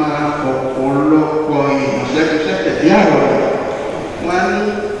 Ìbàdàn máa ọ̀pọ̀lọpọ̀ ìmọ̀sẹ́kẹsẹ́kẹ̀ bí àrọ̀ rẹ̀ wọ́n á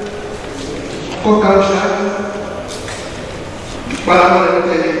ní kọ́ka ṣáájú ìparamọ́ rẹ̀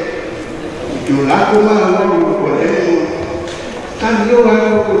tẹ̀lé ìjòlá tó máa wọ́n lórúkọ lẹ́nu táni yóò wá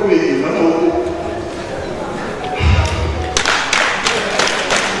lórúkọ bí èdè lọ́nà owó.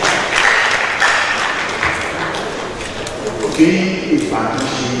 Bí Ìbàdàn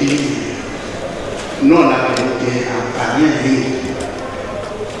ṣe dé náà láti jẹ àǹfààní ẹ̀mí.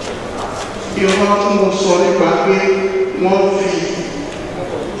 Ìwọ́n tí mo sọ nípa pé wọ́n fi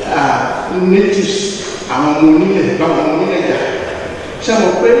natives àwọn ọmọ onílẹ̀ báwọn ọmọ onílẹ̀ jà ṣe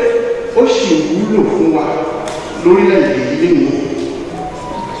mọ̀ pé ó sì wúlò fún wa lórílẹ̀-èdè ilé mi.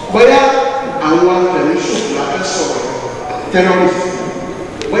 Bóyá àwọn afẹ̀míṣòfò la fẹ́ sọ̀rọ̀ terrorist,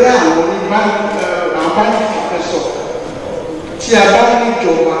 bóyá àwọn báńkì la fẹ́ sọ̀rọ̀. Tí a bá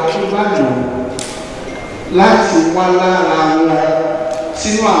níjọba tó bá lò láti wá lára wọn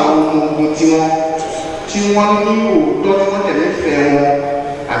sínú àwọn ọmọ ogun tí wọ́n ní òótọ́ tí wọ́n tẹ̀lé fẹ́ wọn.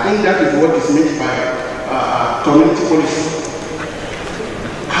 I think that is what is meant by community policy.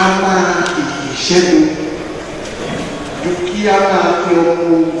 A máa ìṣẹ́gun ju kí a máa fi ọmọ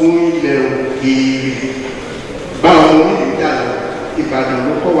ogun ilẹ̀ òkèèrè báwọn ọmọ ìjà lọ. Ìbàdàn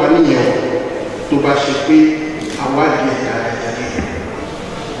ló kọ́ wa níyẹn tó bá ṣe pé àwádìí ẹ̀ka ẹ̀jáde.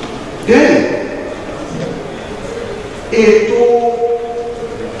 Then ètò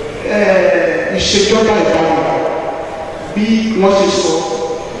ìṣèjọba Ìbàdàn bí wọ́n ṣe sọ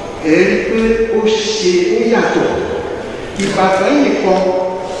ẹ̀rí pé ó yàtọ̀. Ìbàdàn nìkan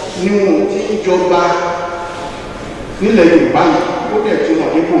ni wọn ti ń jọba nílẹ̀ Yorùbá yìí, ó dẹ̀ tí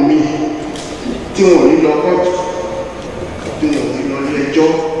wọ́n nípò míì tí wọn ò ní lọ kọ́ọ̀tù, tí wọn ò ní lọ ilé ẹjọ́,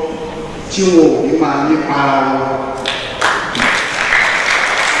 tí wọn ò ní máa nípa ara wọn.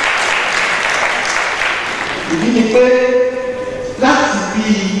 Ìdí ni pé láti bí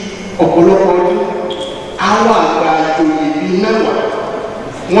ọ̀pọ̀lọpọ̀ ọdún àwọn àgbà àjòyè bíi mẹ́wàá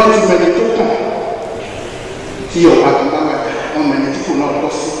wọ́n ti mẹ́ni tó kàn tí ọ̀pá tó bá wájà wọ́n mẹ́ni tí kò náà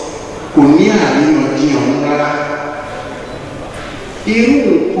bọ́ sí, kò ní àríyànjiyàn rárá. Irú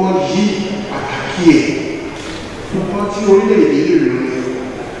nǹkan yìí pàtàkì ẹ̀ nǹkan tí orílẹ̀-èdè lè lò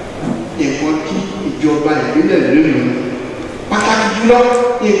ní nǹkan tí ìjọba ìbílẹ̀ lè lò ní pàtàkì jùlọ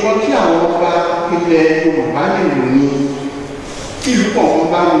nǹkan tí àwọn ọba ilẹ̀ Yorùbá lè lò ní tí ìlú kọ̀ọ̀kan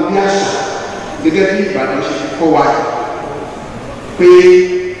bá mú bí àṣà gẹ́gẹ́ bí Ìbàdàn ṣe fi kọ́ wa pé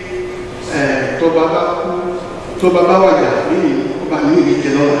tọ́ba bá wàjà lẹ́yìn ọba ní ìlú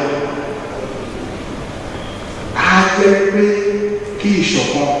tẹ́lọ́lá. A jẹ́ pé kí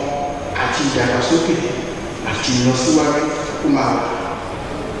ìṣọ̀kan àti ìdàgbàsókè àti ìlọsíwájú kó máa wà.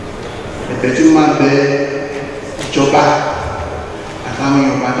 Ẹ̀bẹ̀ tí máa bẹ ìjọba àtàwọn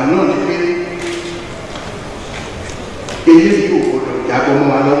Ìbàdàn náà ni pé eléyìí ò gbọdọ̀ jábọ́ mọ́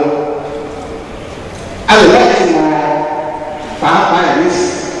wa lọ́wọ́. A lè láti mọ pàápàá ẹ̀ nísì,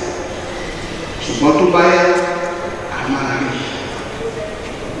 ṣùgbọ́n tó bá yá a máa rí.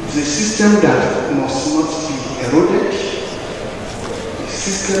 The system that must not be eroded, the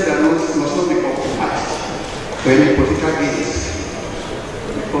system that must not be compromised for any political gains,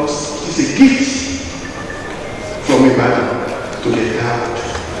 because it's a gift from Ibadan to the world.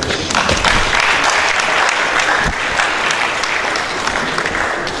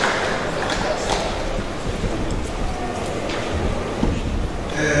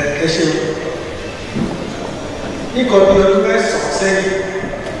 Ẹ ṣeun. Nígbà bí ọdún mẹ́sàn-án sẹ́yìn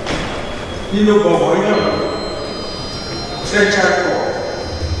nínú gbọ̀ngàn yàn Trenchard pọ̀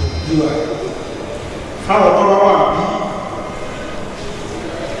jùlọ fáwọn tó bá wà bí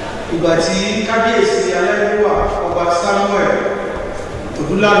ìgbà tí kábíyèsí alẹ́lúwà ọba Samuel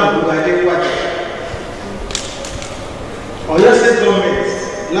Odúlànà Mogaji wájà Ọ̀yọ́ state government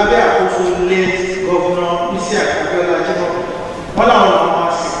lábẹ́ àkóso late governor Isiaq Abiola Ajimobi wọ́n làwọn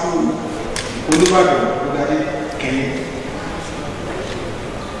máa sìnkú Olúbàdàn Mogaji kẹ́yìn.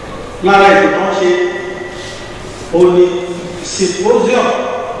 Lára ètò kan ṣe òní symposium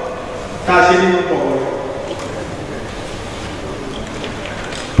tá a ṣe nínú pọ̀wọ́.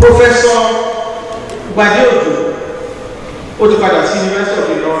 Professor Gbadé Òjò ó ti padà sí University of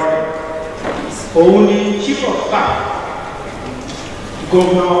Ilorin. Òun ni Chief of Staff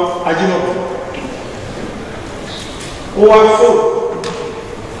Governor Ajimobi. Ó wá fò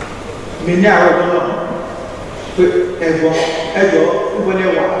mí ní àárọ̀ ọdún náà pé ẹ̀gbọ́n ẹ̀jọ̀ ìgbọ́lẹ̀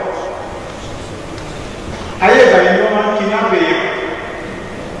wà. Ayé ìgbà yẹn ni wọ́n máa ń kí ní àbẹ̀yẹ̀.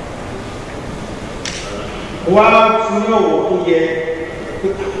 Wá fún ní ọ̀wọ̀ tó yẹ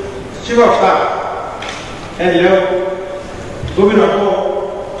Chief of Staff ẹ̀lẹ́ gómìnà kọ́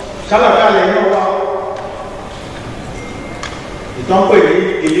sábàbí àlẹ́ náà wá ìtọ́pọ̀ ìdí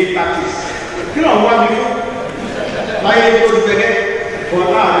ilé tactics. Kí ló ń wá mi fún? Láyé tó ti bẹ̀rẹ̀ bọ̀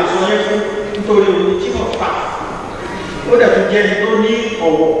láàrin sọ yẹn fún nítorí òní Chief of Staff. Ó dẹ̀ tún jẹ́ ẹni tó ní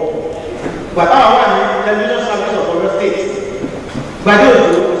ọ̀wọ̀. Bàtà wà ní television service of Oyo State. Gbadé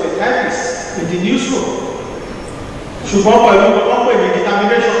Òjò was a typist in the newsroom. Ṣùgbọ́n pẹ̀lú ọ̀pọ̀ ìdí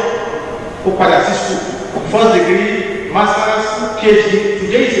determination ó padà sí school. First degree, masters, PhD,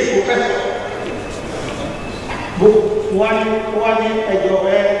 today is a professor. Wọ́n ní ẹjọ́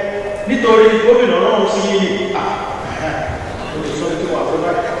ẹ nítorí gómìnà náà sí yìí ní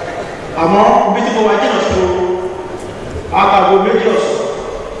àmọ́ bí tí mo wá jìnà sí àkàgbò méjì ọ̀sán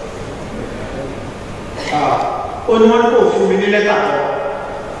ó ní wọ́n kò fún mi ní lẹ́tà kan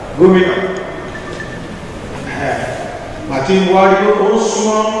gómìnà àti buhari ó ń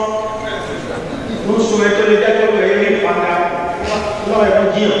súnmọ́ ẹjọ́ lè jẹ́ tó lè ní ìpàdà lọ́wọ́ ẹ̀kọ́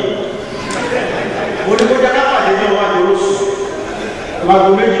jíyàn mo ní kó jẹ́ kápàdé náà wá lórí sùn lágbo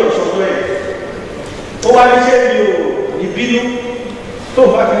méjì ọ̀sán tó ẹ̀ ó wá ní ṣé mi ò ìbínú tó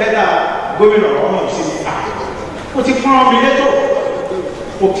bá fi lẹ́tà gómìnà ọmọ sí ó ti pọ́n mi létò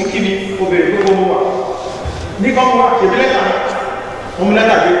ó ti kí mi ó bèrè pé kó mú wà ní kọ́ mú wà tèmi lẹ́tà ọmọ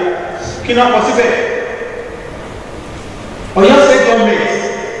lẹ́tà gbé kí náà kọ síbẹ̀ Oyo State government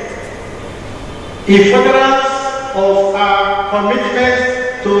in furtherance of our commitment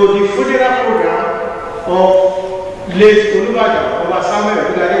to the federal program of late Olubadan Oba Samuel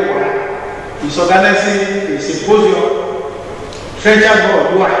Mogaji is organizing a symposium, Trenchard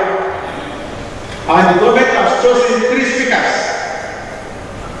worldwide, and the government has chosen 3 speakers,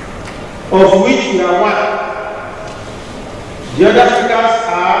 of which we are one. The other speakers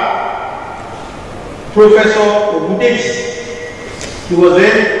are Professor Ogundeji. He was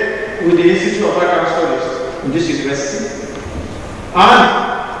then with the Institute of African Studies in this university, and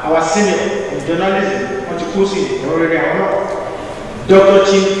our senior in journalism, already Dr.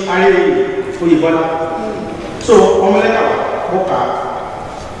 Chief Aderemi Oyebola. So, Omeleta Boka.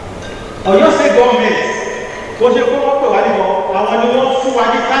 Oyo State government, what you call up, I want to know who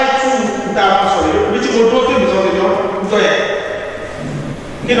are the title that which will go to the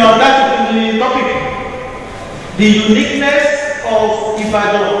you know, that is the topic. The uniqueness of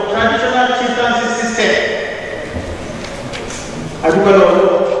Ibadan traditional chieftaincy system. Adúgbò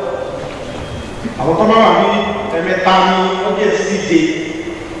àwọn tó máa wà ní ẹ̀mẹ́ta ní ọdún ẹ̀sìn dé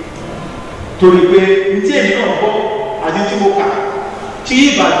torí pé ní tí èmi náà gbọ́ àti tí mo kà tí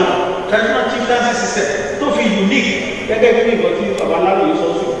Ìbàdàn traditional chieftaincy system tó fi unique gẹ́gẹ́ bí nǹkan tí bàbá Lálẹ́ yìí sọ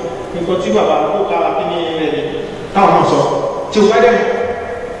sí nǹkan tí bàbá tó ka kíní rẹ̀ táwọn náà sọ tí o bá dẹ̀ mọ̀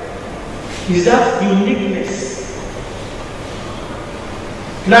is that uniqueness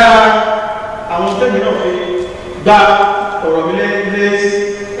lára àwọn tẹ́mi náà fi gba ọ̀rọ̀ mi lẹ́sí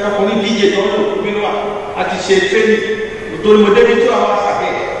ọkùnrin díje tó ń lò nínú àti ṣe tréní nítorí mo débi tó àwọn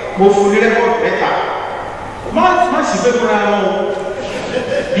àṣàkẹ́ mo fún ní rẹ́kọ̀dù mẹ́ta má sì fẹ́ fúnra wọn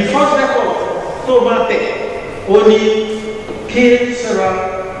the first record tó máa tẹ̀ ó ní K.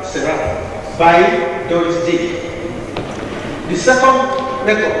 Sarah by Doris Day. The second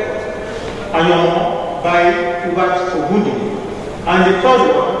record Àyànmọ́ by Hubert Ogundi, and the third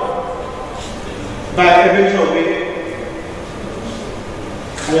one by Ebenezer Obey.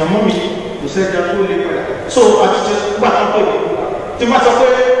 Àyànmọ́ mi kò sẹ́jà tó lè padà. So àtúnṣe gbà tó pè mí tí má sọ pé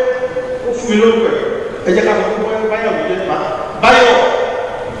ó fún mi lórúkọ ẹ̀ jẹ́ ká sọ pé báyọ̀ mi jẹ́ báyọ̀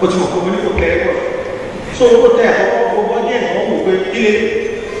ó ti mọ̀ pé mo ní kò kẹ́rẹ́ pọ̀. So ó tẹ àkọ́kọ́ gbogbo ọdún ẹ̀ wọ́n mọ̀ pé ilé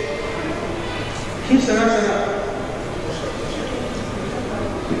kí sẹ́nà.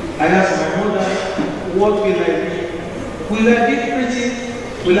 I asked my mother, what will I be? Will I be pretty?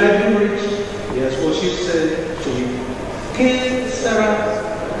 Will I be rich? Yes, what she said to me. King Sarah,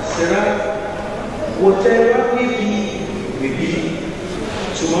 whatever we be.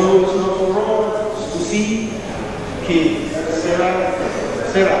 Tomorrow is not for us to see. King Sarah.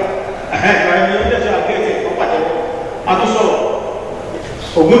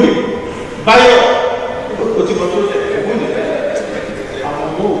 Ògúndé Báyọ̀ òtítọ́ tó tẹ̀ Ògúndé àwọn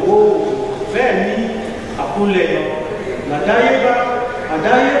ọmọ ògbó bẹ́ẹ̀ ní àkúnlẹ̀ lọ làdáyébá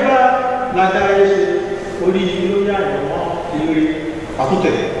àdáyébá làdáyé ṣe orí lórí àyànmọ́ ìrírí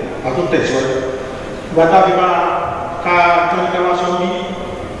àtúntẹ̀ síwájú gbàtà fi máa ka tọ́nìkàwá sọ bí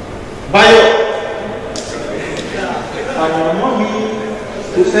Báyọ̀ àyànmọ́ mi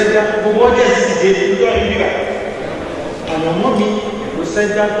kò sẹ́jà gbogbo ọjọ́ ìsìn dé níjọ́ ìbíra àyànmọ́ mi kò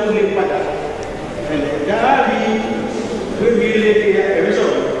sẹ́jà tó lè padà ẹ̀lẹ́dá rí gbégbé ilé ẹ̀rí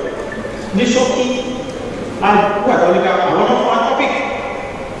sọ̀rọ̀ ní ṣókí àgbàdọ́lẹ́ka àwọn ọmọ fún topic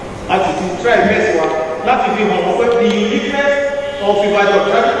láti ti try mẹ́sì wa láti fi hàn wọ́n pé the uniqueness of Ibadan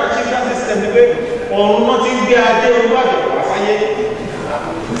traditional chieftain system ni pé ọ̀run náà ti ń gbé adé olúwàjọ àfáyé.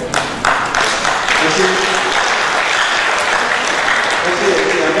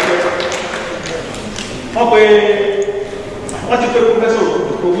 Wọ́n ti pé pọ́fẹ́sọ̀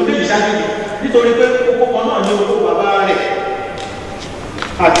Ògúndé ìṣáájú nítorí pé kókó kan náà ní owó bàbá rẹ̀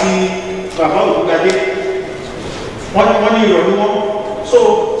àti bàbá Ògúngadé wọ́n ní ìrọ̀lú wọn. So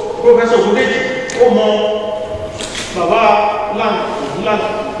pọ́fẹ́sọ̀ Ògúndé ó mọ bàbá Ògúnlànà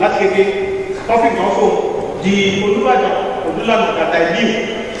láti kéke tọ́fíìkì kan fò di Olúbàdàn Ògúnlànà kàtà ìlú.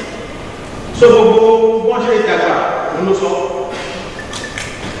 So gbogbo wọ́n ṣe ìdàgbà ló sọ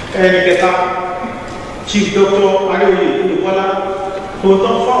ẹni kẹta Chief Dr. Alli-Okunmade tó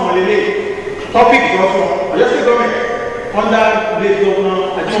tán fún àwọn ilé topic kan fún Ọ̀yọ́ State Government under late Governor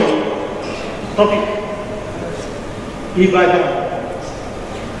Aderemi topic Ibadan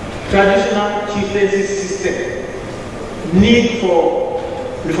traditional chieftaincy system need for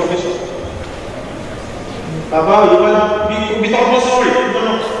reformation. Bàbá Oyèwọlá bí tọ́jú sọ́ọ̀rì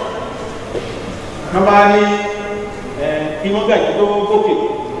lọ́nà nọ́mbà ní Mogaji tó gòkè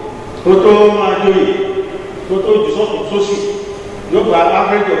tó máa jóyè tó jù sọ́tún sósì yóò gba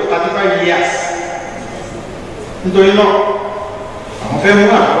average of 35 years nítorí náà àwọn fẹ́ mú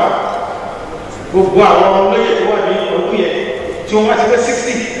àwa gbogbo àwọn olóyè tó wà ní ọdún yẹn tí wọ́n wá ti pé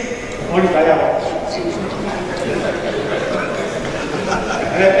 60 wọ́n rí báyà wọ́n.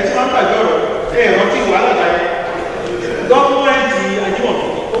 ẹ ti máa ń gbàgbé ọ̀rọ̀ rántí wàhálà láyé gọ́ọ̀mẹ̀ntì Ajímọ̀bí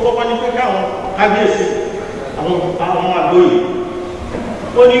ó kọ́kọ́ ní pé káwọn kábíyèsí àwọn àgbóyè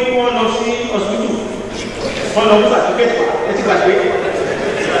ó ní kí wọ́n lọ sí hospital wọ́n lọ mú certificate ẹ ti gbàgbé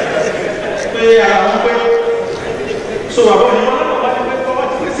pé ara wọn pé so àbọ̀ ni wọ́n lọ́wọ́ bá ti pé kọ́wọ́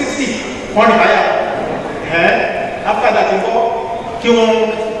ti pé 60 wọ́n rí báyà after that ń kọ́ kí wọ́n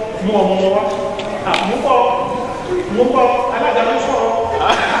mú ọmọ wọn wá mú kọ́ alága ló sọ̀rọ̀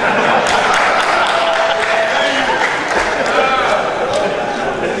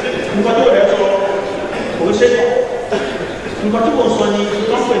nǹkan tó rẹ̀ sọ òun ṣe kọ́ nǹkan tó kò sọ ni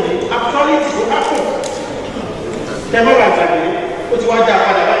wọ́n pè ní actuality tó kápò tẹ́mọ́rà gbàgbé ó ti wá já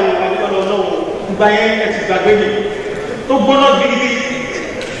padà báyìí adúgbò lọ́wọ́ ìgbà yẹn ẹ ti gbàgbé mi tó gbóná gidigidi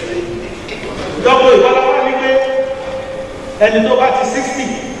dọ́gbọ́ ìwọ́lọ́wọ́ wípé ẹni tó bá ti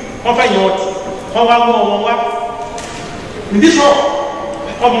 60 wọ́n fẹ́ yàn ọtí wọ́n wá mú ọmọ wá ìdíṣọ́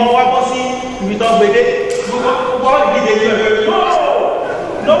ọmọ wá bọ́ sí ibi tó gbèdé gbogbo ìdíje ní ọ̀rẹ́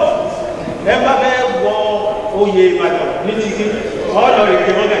no ẹ bá fẹ́ wọ oyè Ìbàdàn ní ti kí ọ̀ọ́lọ́ rẹ̀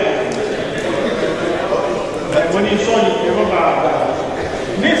kí wọ́n gàdá wọ́n ní sọ́ọ̀nì ẹ̀rọ bá gbà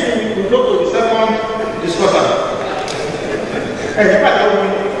nísìnyí we go to the second discussion ẹ̀yìn pàtàkì wọn.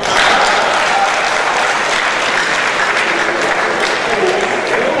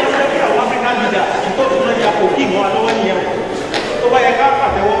 Òkì mọ́ alọ́wọ́ ní ẹ̀wọ̀n tó bá yẹ ká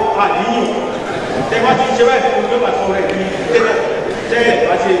pàtẹ́wọ́ àdíyàn tẹ́wàá tí ń ṣe báyìí fún ọjọ́ àtọ́ rẹ̀ ní tẹ́lẹ̀ tẹ́lẹ̀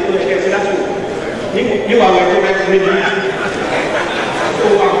bá ṣe tó ẹ̀kẹ́ sí láti níwà wẹ̀ tó rẹ̀ lé ní so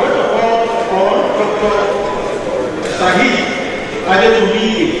àgbẹ̀tọ̀ ọ̀rọ̀ Dr. Sahid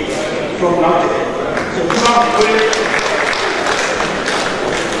Adegboro from Laute so tí wọ́n pè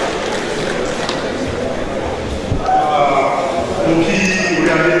mo kí orí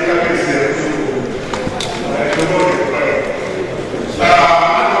adé kábíyèsí ẹ̀ fún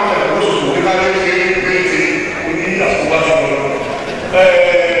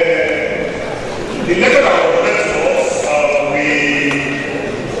the letter that was read to us, we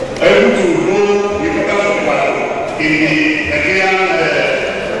are able to know the importance of Ibadan in the Nigerian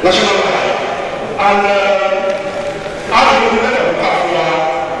national life. And how do you know that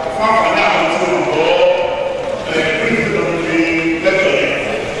far from now until predominantly lecturing?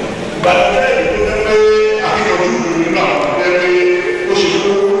 But then you put them I think what you do now, very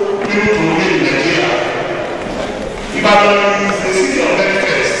Oshibo, people to live in Nigeria. Ibadan is the city of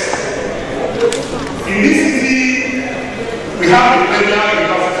benefits. In this city, we have the Imperial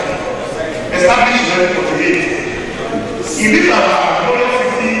University, established in 1948. In this